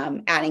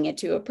adding it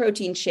to a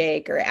protein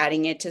shake or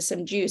adding it to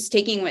some juice,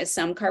 taking with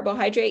some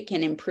carbohydrate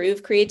can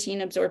improve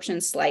creatine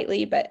absorption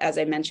slightly. But as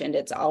I mentioned,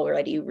 it's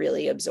already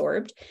really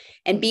absorbed,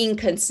 and being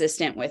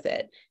consistent with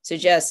it. So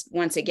just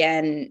once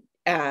again,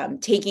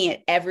 taking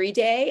it every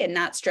day and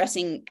not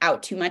stressing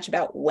out too much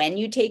about when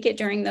you take it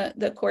during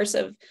the course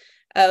of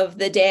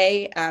the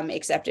day,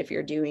 except if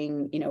you're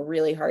doing,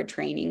 really hard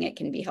training, it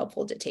can be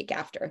helpful to take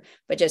after,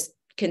 but just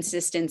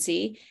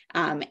consistency,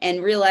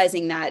 and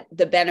realizing that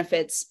the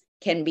benefits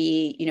can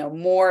be,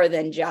 more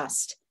than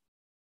just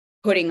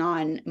putting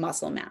on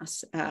muscle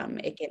mass.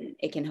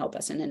 It can help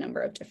us in a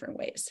number of different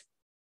ways.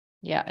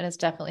 Yeah. And it's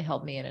definitely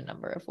helped me in a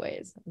number of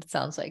ways. It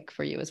sounds like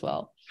for you as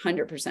well.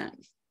 100%.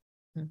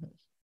 Mm-hmm.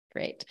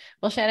 Great.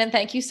 Well, Shannon,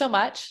 thank you so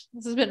much.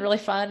 This has been really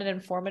fun and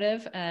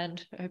informative,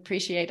 and I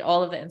appreciate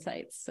all of the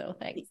insights. So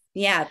thanks.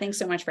 Yeah. Thanks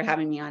so much for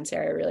having me on,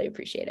 Sarah. I really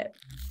appreciate it.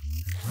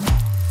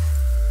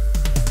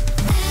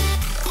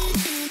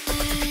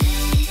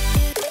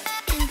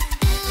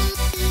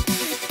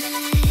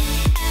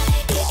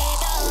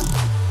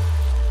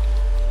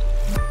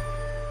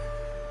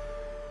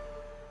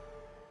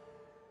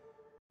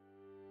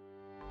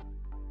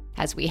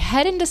 As we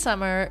head into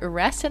summer,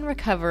 rest and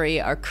recovery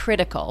are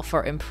critical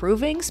for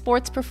improving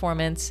sports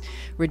performance,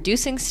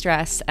 reducing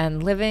stress,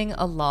 and living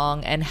a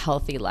long and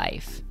healthy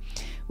life.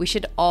 We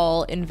should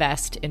all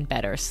invest in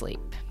better sleep.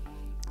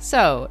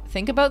 So,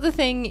 think about the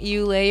thing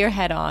you lay your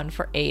head on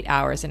for 8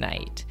 hours a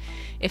night.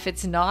 If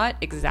it's not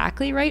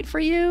exactly right for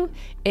you,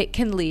 it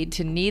can lead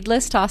to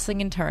needless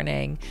tossing and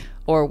turning,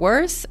 or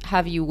worse,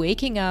 have you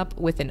waking up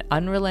with an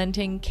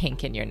unrelenting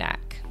kink in your neck.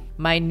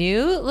 My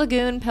new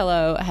Lagoon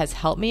pillow has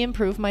helped me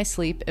improve my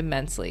sleep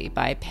immensely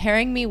by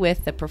pairing me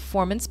with the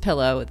performance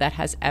pillow that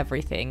has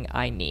everything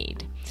I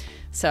need.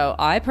 So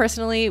I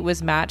personally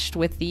was matched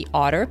with the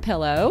Otter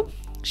pillow.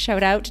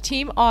 Shout out to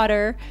Team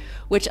Otter,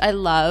 which I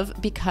love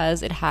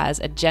because it has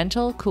a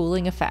gentle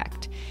cooling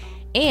effect.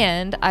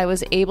 And I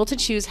was able to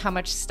choose how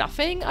much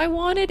stuffing I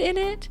wanted in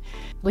it,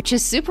 which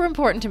is super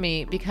important to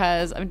me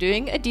because I'm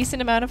doing a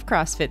decent amount of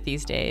CrossFit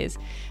these days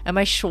and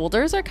my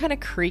shoulders are kind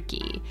of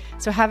creaky.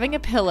 So having a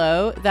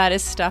pillow that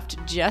is stuffed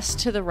just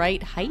to the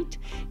right height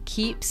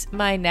keeps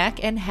my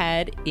neck and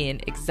head in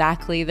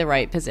exactly the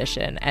right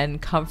position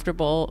and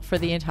comfortable for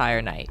the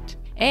entire night.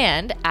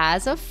 And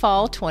as of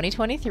fall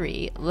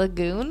 2023,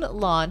 Lagoon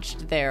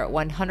launched their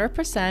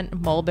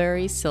 100%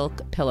 mulberry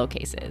silk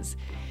pillowcases.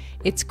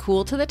 It's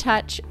cool to the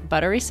touch,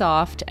 buttery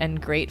soft,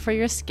 and great for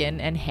your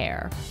skin and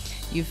hair.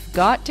 You've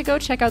got to go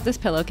check out this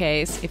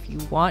pillowcase if you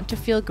want to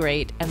feel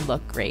great and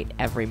look great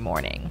every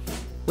morning.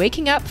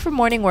 Waking up for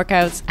morning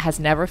workouts has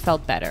never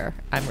felt better.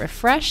 I'm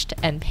refreshed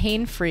and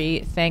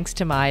pain-free thanks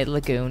to my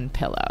Lagoon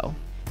pillow.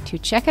 To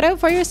check it out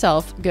for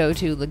yourself, go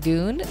to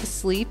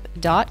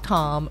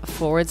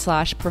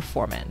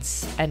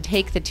lagoonsleep.com/performance and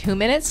take the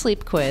 2-minute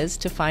sleep quiz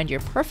to find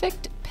your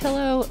perfect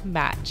pillow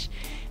match.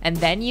 And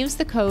then use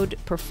the code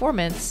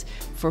PERFORMANCE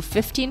for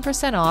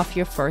 15% off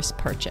your first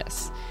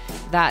purchase.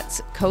 That's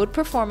code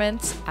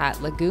PERFORMANCE at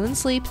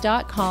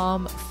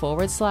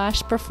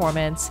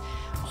lagoonsleep.com/performance,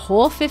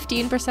 whole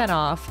 15%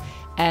 off,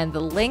 and the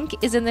link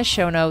is in the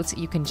show notes.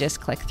 You can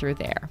just click through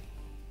there.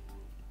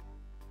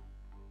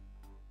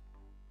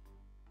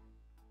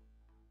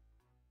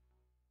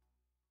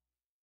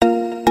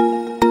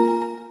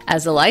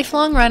 As a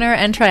lifelong runner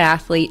and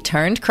triathlete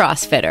turned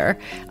CrossFitter,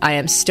 I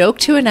am stoked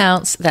to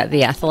announce that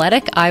the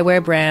athletic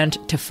eyewear brand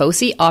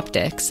Tifosi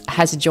Optics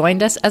has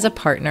joined us as a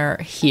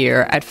partner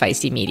here at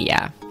Feisty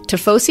Media.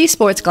 Tifosi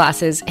sports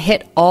glasses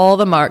hit all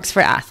the marks for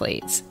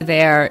athletes.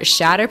 They're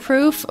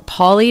shatterproof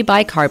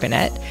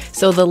polybicarbonate,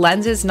 so the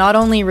lenses not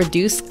only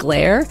reduce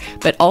glare,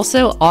 but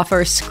also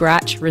offer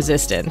scratch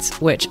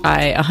resistance, which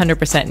I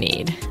 100%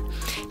 need.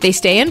 They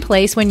stay in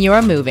place when you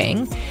are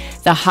moving.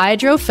 The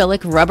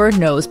hydrophilic rubber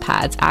nose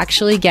pads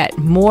actually get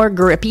more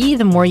grippy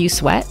the more you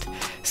sweat,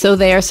 so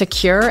they are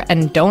secure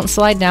and don't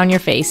slide down your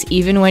face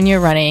even when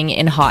you're running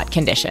in hot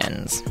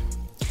conditions.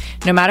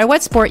 No matter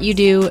what sport you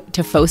do,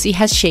 Tifosi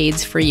has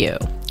shades for you.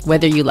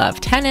 Whether you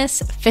love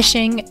tennis,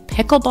 fishing,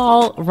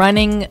 pickleball,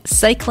 running,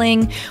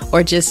 cycling,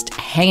 or just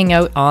hanging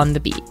out on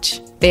the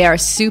beach. They are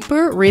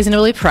super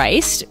reasonably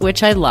priced,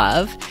 which I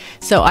love,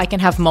 so I can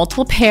have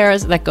multiple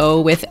pairs that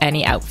go with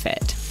any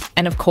outfit.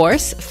 And of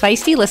course,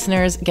 Feisty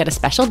listeners get a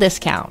special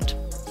discount.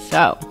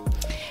 So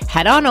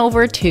head on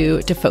over to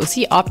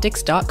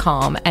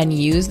tifosioptics.com and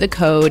use the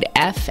code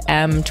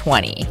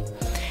FM20.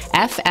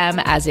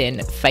 FM as in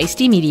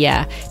Feisty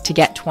Media to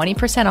get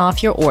 20%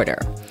 off your order.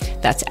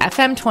 That's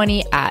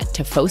FM20 at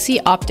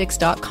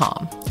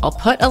tifosioptics.com. I'll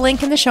put a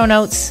link in the show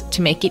notes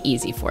to make it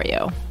easy for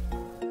you.